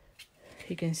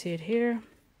 You can see it here.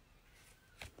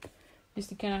 Just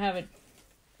to kind of have it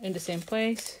in the same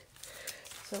place.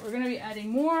 So we're going to be adding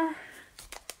more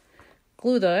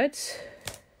glue dots.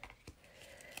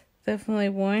 Definitely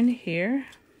one here.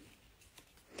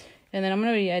 And then I'm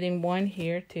going to be adding one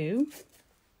here too.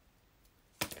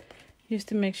 Just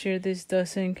to make sure this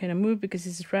doesn't kind of move because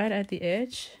it's right at the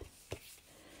edge.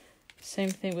 Same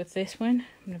thing with this one.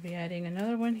 I'm going to be adding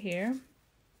another one here.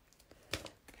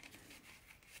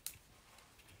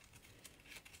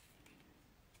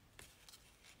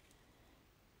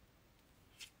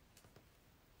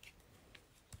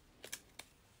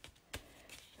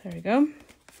 There we go.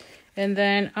 And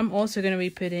then I'm also going to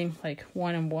be putting like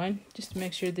 1 and 1 just to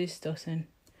make sure this doesn't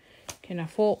kind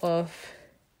of fall off.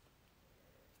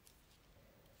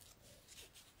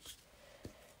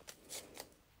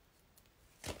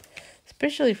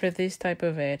 Especially for this type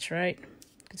of edge, right?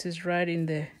 Because it's right in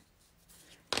the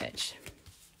edge.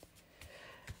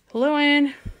 Hello,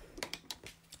 Anne.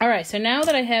 All right, so now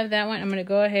that I have that one, I'm going to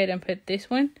go ahead and put this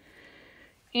one.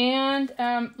 And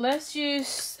let's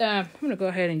use, I'm going to go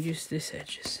ahead and use these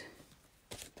edges.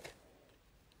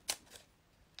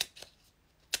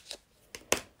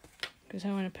 Because I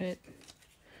want to put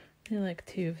maybe like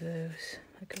 2 of those,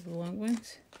 like the long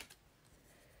ones.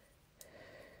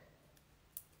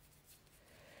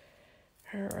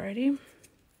 Alrighty.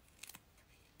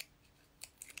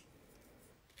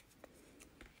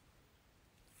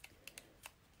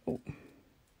 Oh.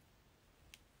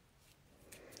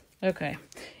 Okay.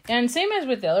 And same as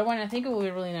with the other one, I think it will be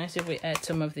really nice if we add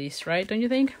some of these, right? Don't you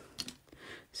think?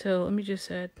 So let me just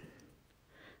add.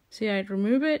 See, I'd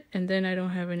remove it and then I don't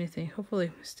have anything. Hopefully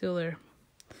it's still there.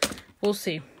 We'll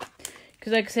see.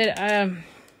 Because like I said,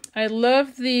 I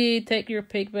love the take your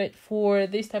pick, but for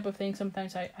this type of thing,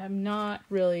 sometimes have not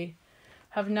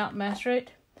mastered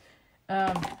it.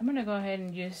 I'm going to go ahead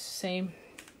and use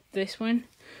this one.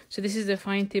 So this is the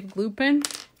fine tip glue pen.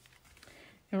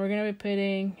 And we're going to be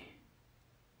putting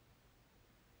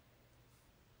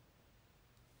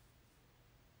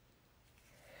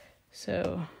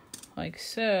so like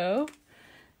so,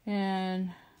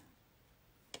 and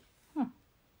oh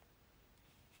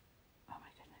my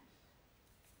goodness.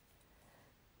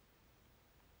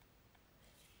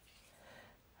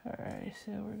 All right,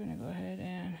 so we're gonna go ahead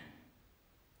and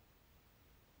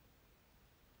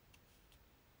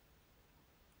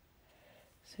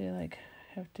say like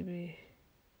have to be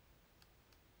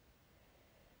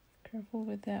careful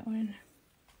with that one.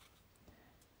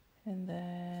 And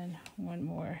then one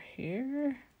more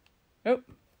here. Oh,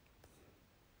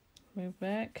 move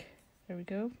back. There we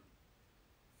go.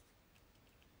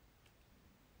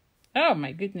 Oh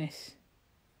my goodness.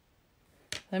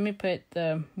 Let me put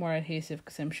more adhesive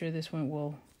because I'm sure this one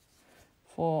will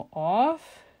fall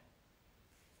off.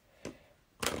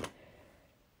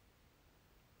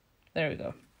 There we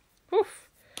go. Oof.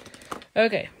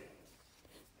 Okay.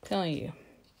 I'm telling you.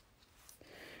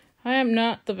 I am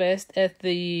not the best at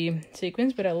the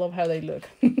sequins, but I love how they look.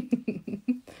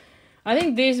 I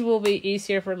think this will be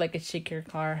easier for like a chicker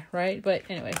car, right? But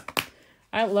anyway,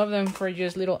 I love them for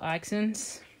just little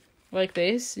accents like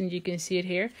this, and you can see it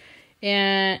here.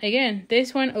 And again,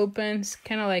 this one opens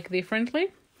kind of like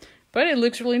differently, but it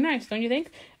looks really nice, don't you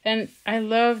think? And I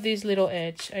love this little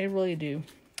edge, I really do.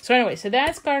 So anyway, so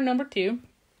that's card number 2.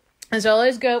 And so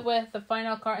let's go with the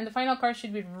final card, and the final card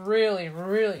should be really,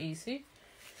 really easy.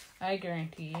 I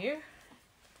guarantee you.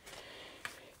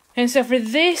 And so for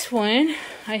this one,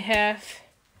 I have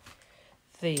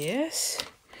this.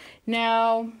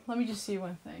 Now, let me just see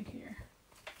one thing here.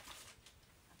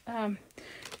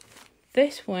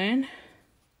 This one,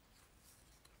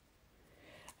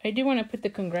 I do want to put the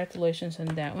congratulations on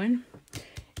that one.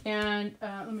 And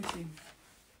let me see.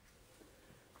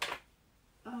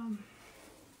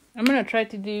 I'm going to try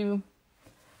to do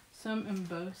some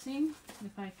embossing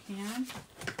if I can,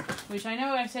 which I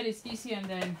know I said it's easy, and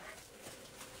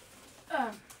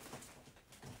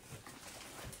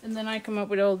then I come up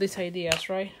with all these ideas,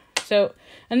 right? So,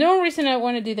 and the only reason I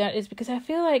want to do that is because I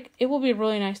feel like it will be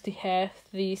really nice to have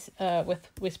these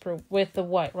with the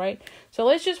white, right? So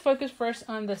let's just focus first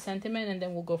on the sentiment, and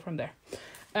then we'll go from there.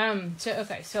 So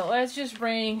okay, so let's just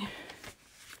bring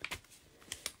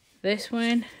this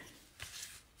one.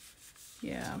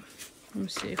 Yeah, let me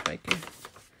see if I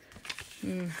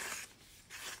can.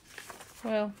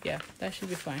 Well, yeah, that should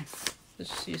be fine.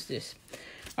 Let's just use this.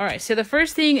 All right, so the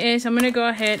first thing is I'm going to go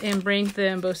ahead and bring the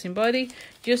embossing body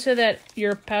just so that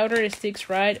your powder sticks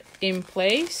right in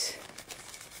place.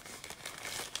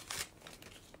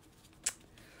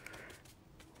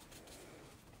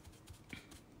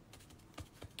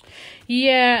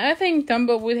 Yeah, I think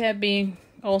Tumble would have been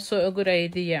also a good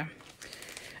idea.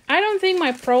 I don't think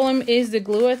my problem is the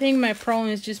glue. I think my problem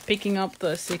is just picking up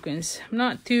the sequins. I'm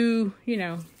not too,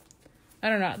 I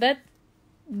don't know.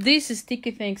 These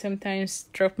sticky things sometimes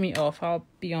drop me off, I'll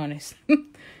be honest.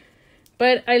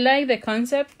 But I like the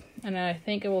concept, and I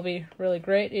think it will be really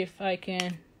great if I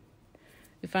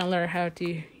learn how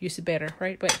to use it better,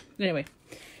 right? But anyway.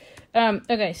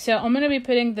 Okay, so I'm gonna be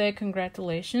putting the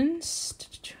congratulations,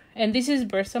 and this is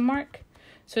Versamark,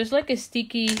 so it's like a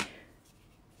sticky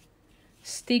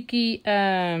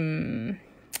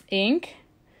ink,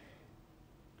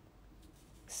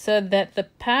 so that the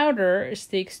powder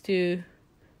sticks to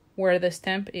where the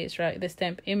stamp is, right? The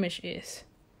stamp image is.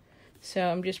 So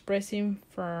I'm just pressing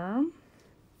firm.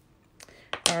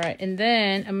 All right, and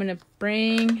then I'm gonna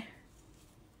bring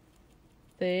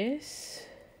this.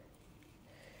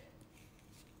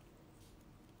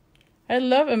 I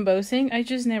love embossing. I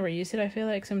just never use it. I feel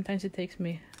like sometimes it takes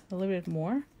me a little bit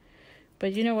more.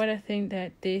 But you know what? I think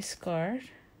that this card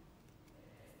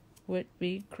would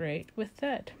be great with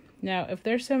that. Now, if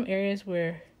there's some areas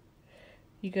where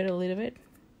you got a little bit,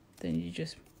 then you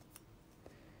just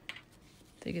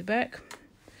take it back.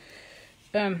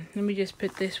 Let me just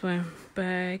put this one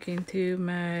back into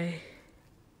my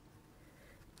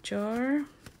jar.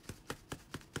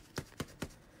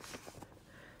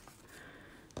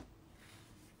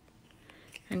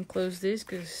 And close this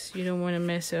because you don't want to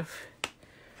mess up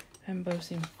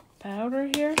embossing powder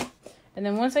here. And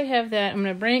then once I have that, I'm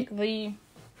going to bring the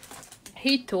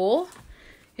heat tool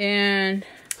and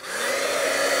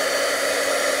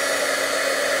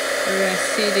we're going to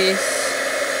see this.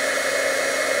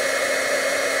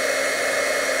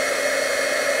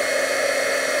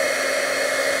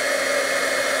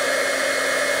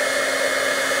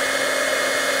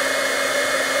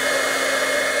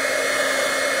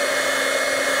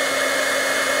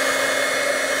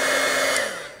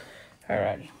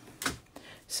 Alrighty,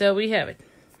 so we have it,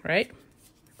 right?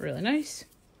 Really nice.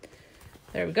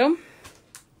 There we go.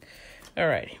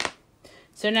 Alrighty,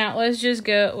 so now let's just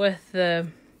go with the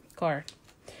card.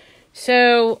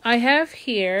 So I have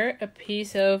here a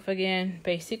piece of, again,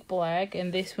 basic black,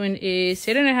 and this one is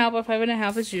 8.5 by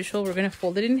 5.5 as usual. We're gonna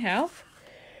fold it in half.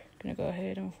 I'm gonna go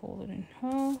ahead and fold it in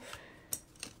half.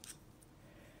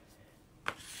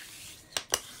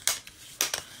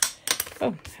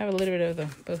 Oh, have a little bit of the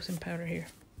embossing powder here.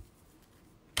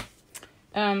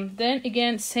 Then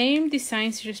again, same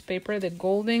design series paper, the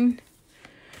golden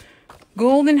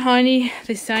honey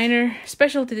designer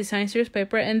specialty design series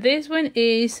paper, and this one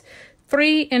is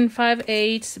 3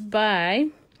 5/8 by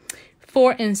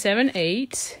 4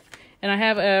 7/8, and I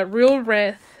have a real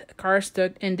red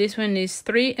cardstock, and this one is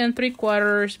 3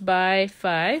 3/4 by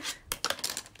 5.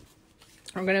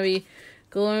 I'm gonna be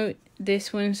gluing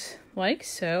this one's like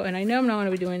so, and I know I'm not going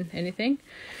to be doing anything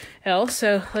else,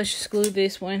 so let's just glue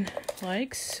this one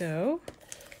like so.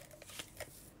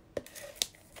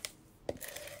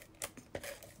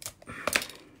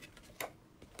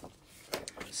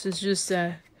 This is just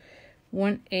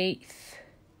 1/8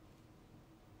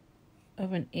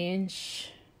 of an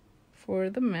inch for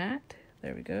the mat.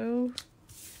 There we go.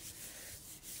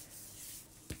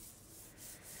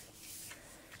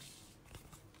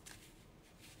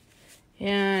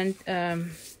 And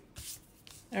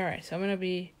all right, so I'm gonna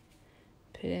be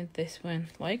putting this one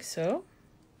like so.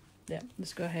 Yeah,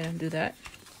 let's go ahead and do that.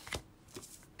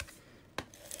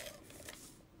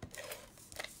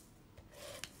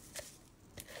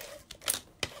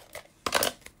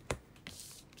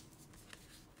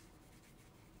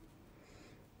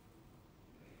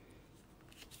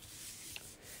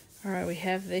 All right, we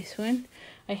have this one.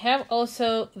 I have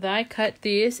also die cut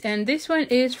this, and this one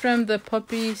is from the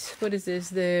Poppies. What is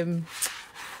this?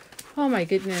 Oh my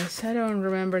goodness, I don't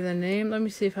remember the name. Let me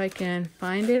see if I can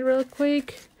find it real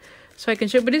quick so I can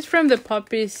show. But it's from the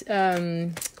Poppies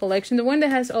collection, the one that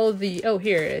has all the, oh,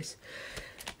 here it is.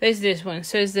 There's this one.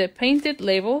 So it's the painted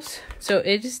labels. So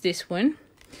it is this one,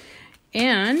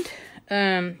 and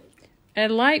I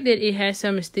like that it has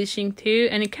some stitching too,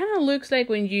 and it kind of looks like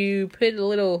when you put a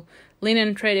little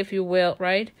linen thread, if you will,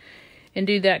 right, and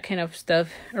do that kind of stuff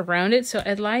around it. So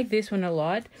I like this one a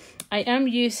lot. I am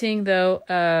using, though,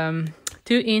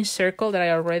 2-inch circle that I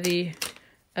already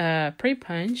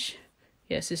pre-punch.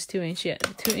 Yes, it's 2-inch. Yeah,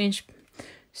 2-inch,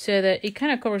 so that it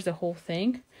kind of covers the whole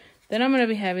thing. Then I'm going to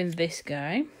be having this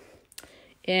guy,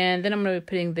 and then I'm going to be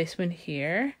putting this one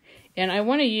here. And I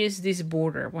want to use this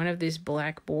border, one of these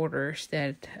black borders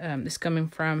that is coming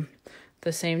from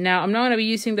the same. Now, I'm not going to be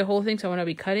using the whole thing, so I want to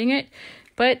be cutting it.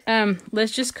 But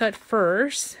let's just cut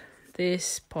first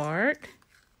this part.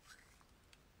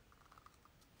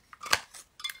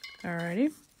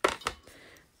 Alrighty.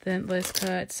 Then let's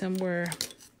cut somewhere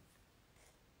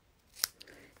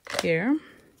here.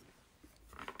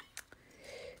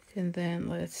 And then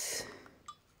let's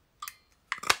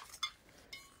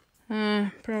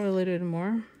probably a little bit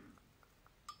more.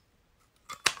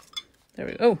 There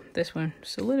we go. Oh, this one.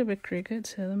 It's a little bit crooked,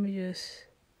 so let me just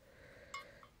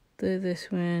do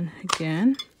this one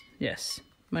again. Yes.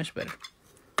 Much better.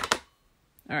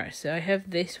 All right, so I have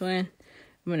this one.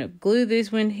 I'm gonna glue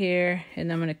this one here,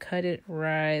 and I'm gonna cut it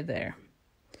right there.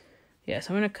 Yes,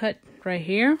 I'm gonna cut right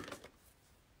here.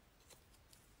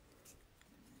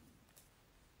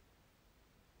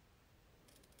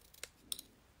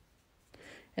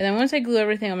 And then once I glue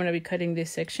everything, I'm gonna be cutting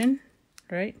this section,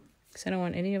 right? Because I don't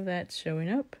want any of that showing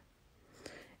up.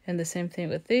 And the same thing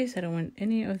with this. I don't want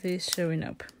any of this showing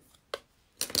up.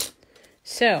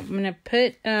 So I'm gonna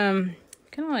put kind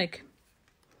of like,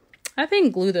 I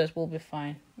think glue dots will be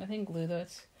fine. I think glue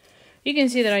dots. You can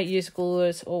see that I use glue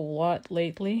dots a lot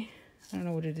lately. I don't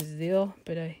know what it is deal,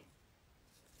 but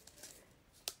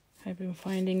I've been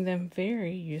finding them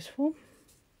very useful.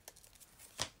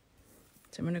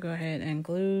 So I'm gonna go ahead and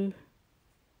glue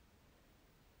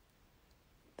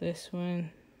this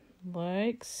one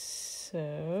like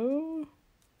so.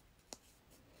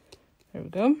 There we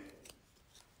go.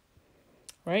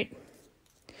 Right.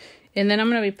 And then I'm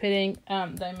going to be putting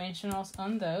dimensionals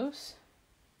on those.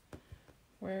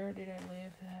 Where did I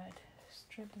leave that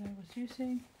strip that I was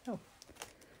using? Oh,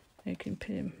 I can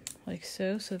put them like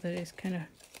so that it's kind of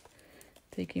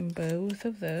taking both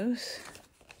of those.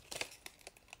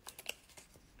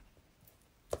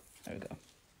 There we go.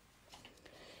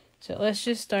 So let's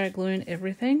just start gluing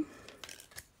everything.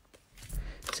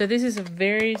 So this is a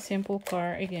very simple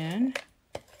card again.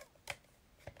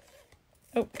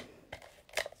 Oh.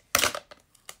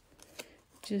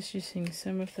 Just using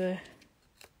some of the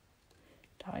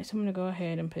dies. I'm going to go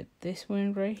ahead and put this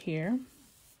one right here.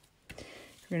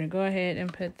 We're going to go ahead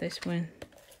and put this one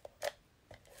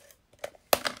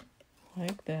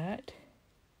like that.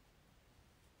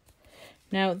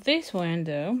 Now this one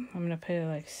though, I'm going to put it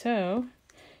like so.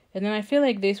 And then I feel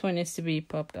like this one needs to be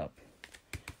popped up.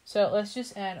 So let's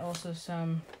just add also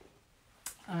some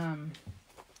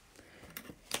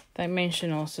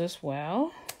dimensionals as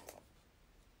well.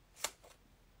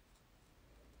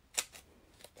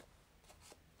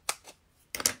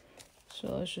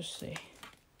 So let's just see.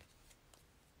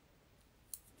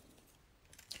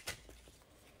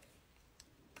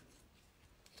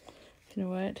 You know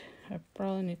what? I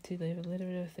probably need to leave a little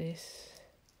bit of this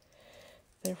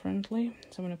differently.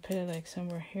 So I'm going to put it like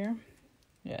somewhere here.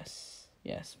 Yes,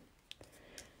 yes.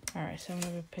 All right, so I'm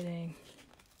going to be putting,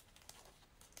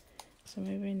 so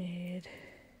maybe we need,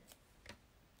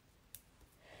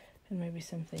 and maybe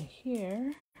something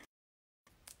here.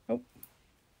 Oh.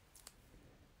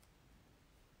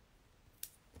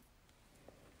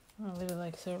 I'll leave it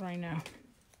like so right now.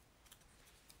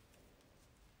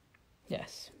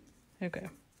 Yes. Okay.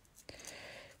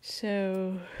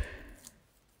 So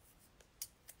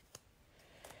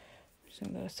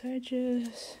some of those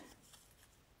edges.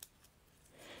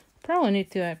 Probably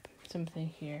need to add something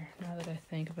here now that I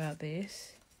think about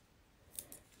this.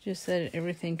 Just so that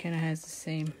everything kind of has the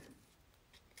same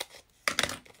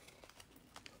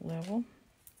level.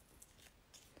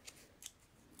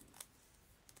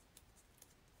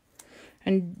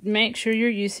 And make sure you're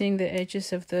using the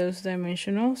edges of those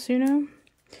dimensionals, you know,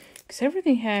 because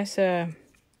everything has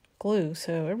glue,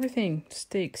 so everything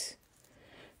sticks.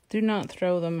 Do not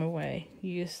throw them away.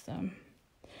 Use them.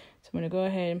 So I'm going to go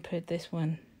ahead and put this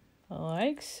one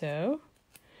like so.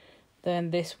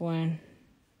 Then this one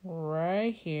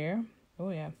right here. Oh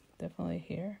yeah, definitely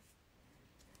here.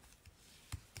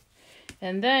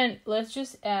 And then let's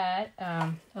just add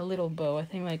a little bow. I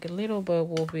think like a little bow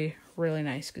will be really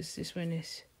nice because this one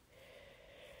is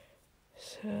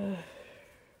so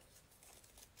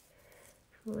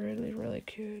really, really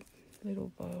cute.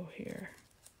 Little bow here.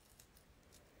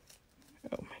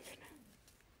 Oh my goodness.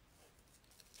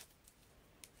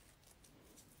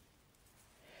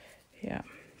 Yeah,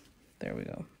 there we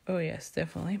go. Oh yes,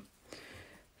 definitely.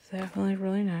 Definitely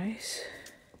really nice.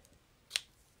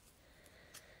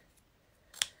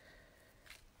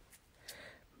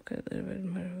 Got a little bit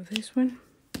more of this one.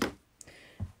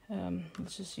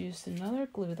 Let's just use another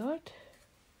glue dot.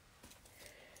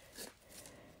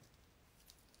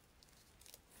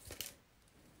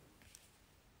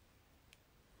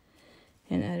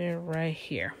 And add it right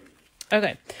here.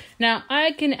 Okay, now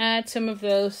I can add some of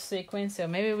those sequins, so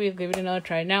maybe we'll give it another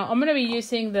try. Now I'm gonna be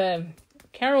using the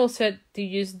Carol said to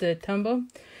use the Tumbo.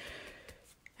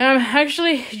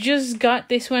 Actually just got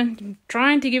this one. I'm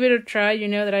trying to give it a try. You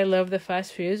know that I love the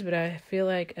fast fuse, but I feel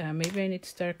like maybe I need to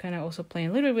start kind of also playing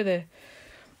a little bit with the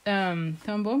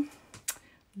Tumbo,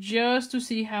 just to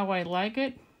see how I like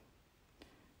it.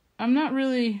 I'm not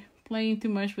really playing too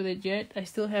much with it yet. I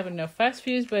still have enough fast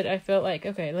fuse, but I felt like,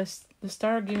 okay, let's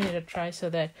start giving it a try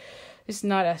so that it's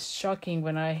not as shocking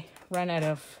when I run out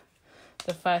of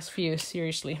the fast fuse.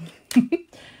 Seriously.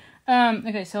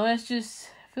 Okay, so let's just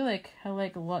feel like I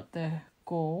like a lot the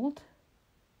gold.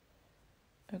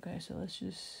 Okay, so let's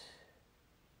just...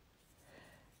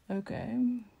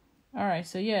 Okay. Alright,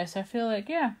 so yes, I feel like,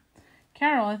 yeah.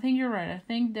 Carol, I think you're right. I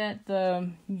think that the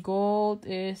gold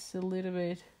is a little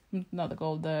bit... Not the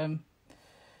gold, the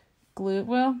glue.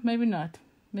 Well, maybe not.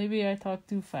 Maybe I talked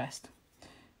too fast.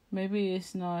 Maybe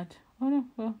it's not... Oh no,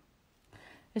 well...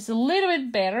 It's a little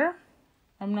bit better.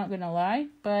 I'm not gonna lie.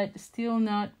 But still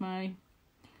not my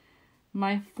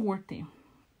forte.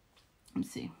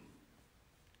 Let's see.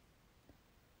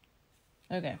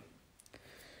 Okay.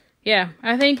 Yeah,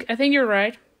 I think you're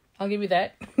right. I'll give you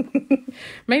that.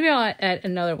 Maybe I'll add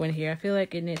another one here. I feel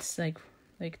like it needs like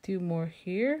 2 more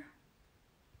here.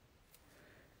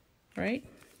 Right?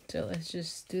 So let's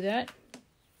just do that.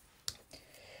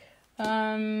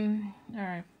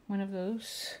 Alright, one of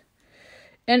those.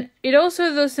 And it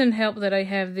also doesn't help that I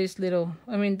have this little,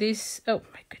 oh my goodness,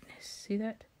 see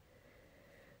that?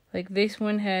 Like this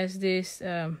one has this,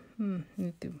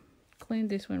 need to clean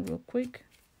this one real quick.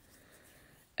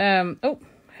 Had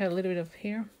a little bit of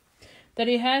hair. That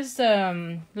it has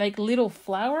like little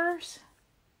flowers.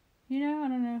 You know, I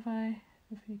don't know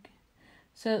if you can.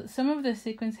 So some of the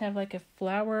sequins have like a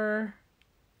flower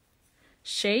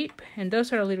shape, and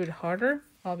those are a little bit harder,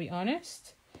 I'll be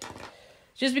honest.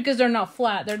 Just because they're not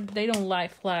flat, they don't lie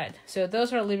flat. So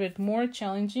those are a little bit more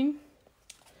challenging.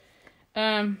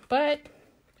 But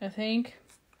I think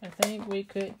we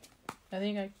could. I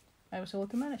think I was able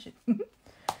to manage it.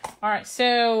 All right,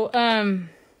 so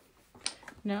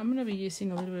now I'm gonna be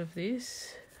using a little bit of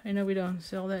this. I know we don't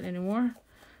sell that anymore,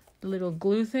 the little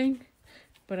glue thing,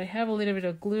 but I have a little bit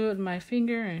of glue on my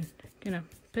finger and gonna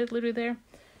put a little bit there.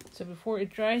 So before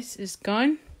it dries, it's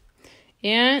gone,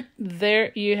 and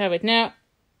there you have it. Now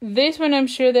this one, I'm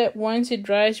sure that once it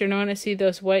dries, you're not gonna see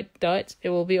those white dots. It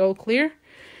will be all clear.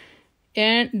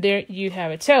 And there you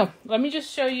have it. So let me just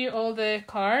show you all the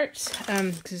cards,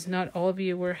 because not all of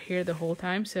you were here the whole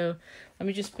time. So let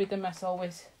me just put them as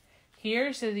always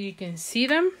here so that you can see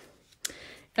them.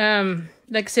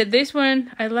 Like I said, this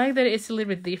one, I like that it's a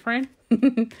little bit different.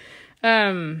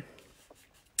 And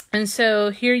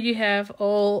so here you have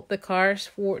all the cards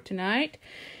for tonight.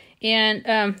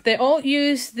 And they all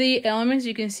use the elements.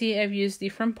 You can see I've used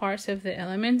different parts of the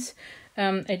elements.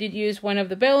 I did use one of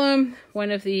the vellum, one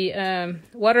of the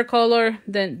watercolor,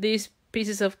 then these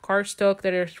pieces of cardstock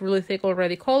that are really thick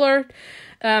already colored.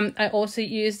 I also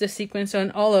used the sequins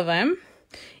on all of them.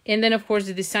 And then, of course,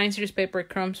 the design series paper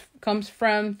comes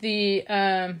from the,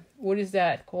 what is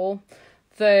that called?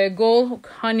 The Gold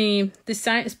Honey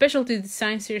Specialty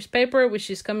Design Series paper,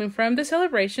 which is coming from the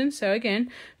celebration. So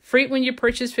again, free when you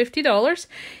purchase $50.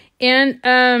 And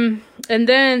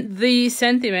then the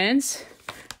sentiments.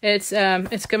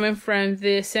 It's coming from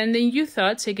the Sending You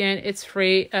Thoughts. Again, it's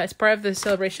free. It's part of the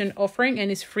celebration offering,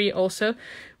 and it's free also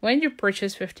when you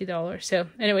purchase $50. So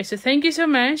anyway, so thank you so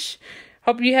much.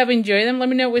 Hope you have enjoyed them. Let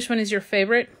me know which one is your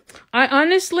favorite. I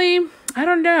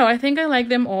don't know. I think I like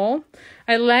them all.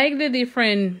 I like the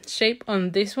different shape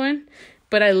on this one,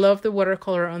 but I love the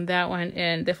watercolor on that one,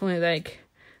 and definitely like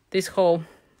this whole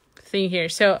thing here.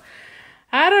 So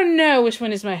I don't know which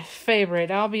one is my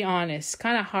favorite. I'll be honest.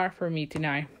 Kind of hard for me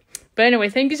tonight. But anyway,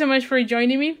 thank you so much for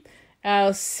joining me.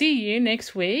 I'll see you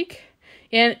next week.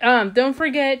 And don't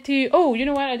forget to... Oh, you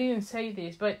know what? I didn't say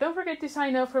this. But don't forget to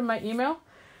sign up for my email.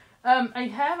 I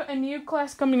have a new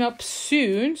class coming up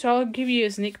soon. So I'll give you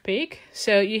a sneak peek.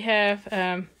 So you have...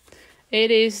 it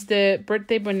is the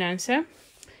Birthday Bonanza.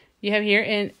 You have here.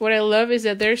 And what I love is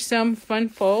that there's some fun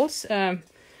folds.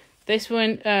 This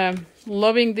one,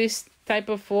 loving this type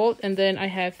of fold, and then I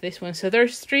have this one. So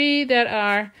there's 3 that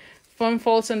are fun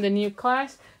folds on the new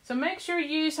class. So make sure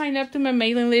you sign up to my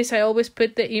mailing list. I always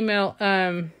put the email,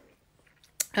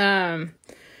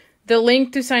 the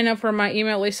link to sign up for my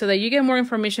email list so that you get more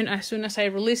information as soon as I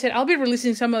release it. I'll be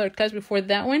releasing some other class before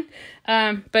that one.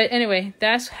 But anyway,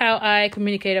 that's how I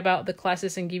communicate about the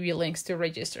classes and give you links to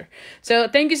register. So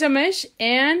thank you so much,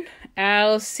 and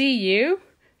I'll see you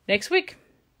next week.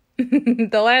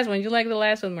 The last one. You like the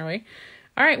last one, Marie?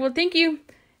 All right. Well, thank you.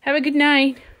 Have a good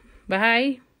night.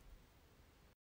 Bye.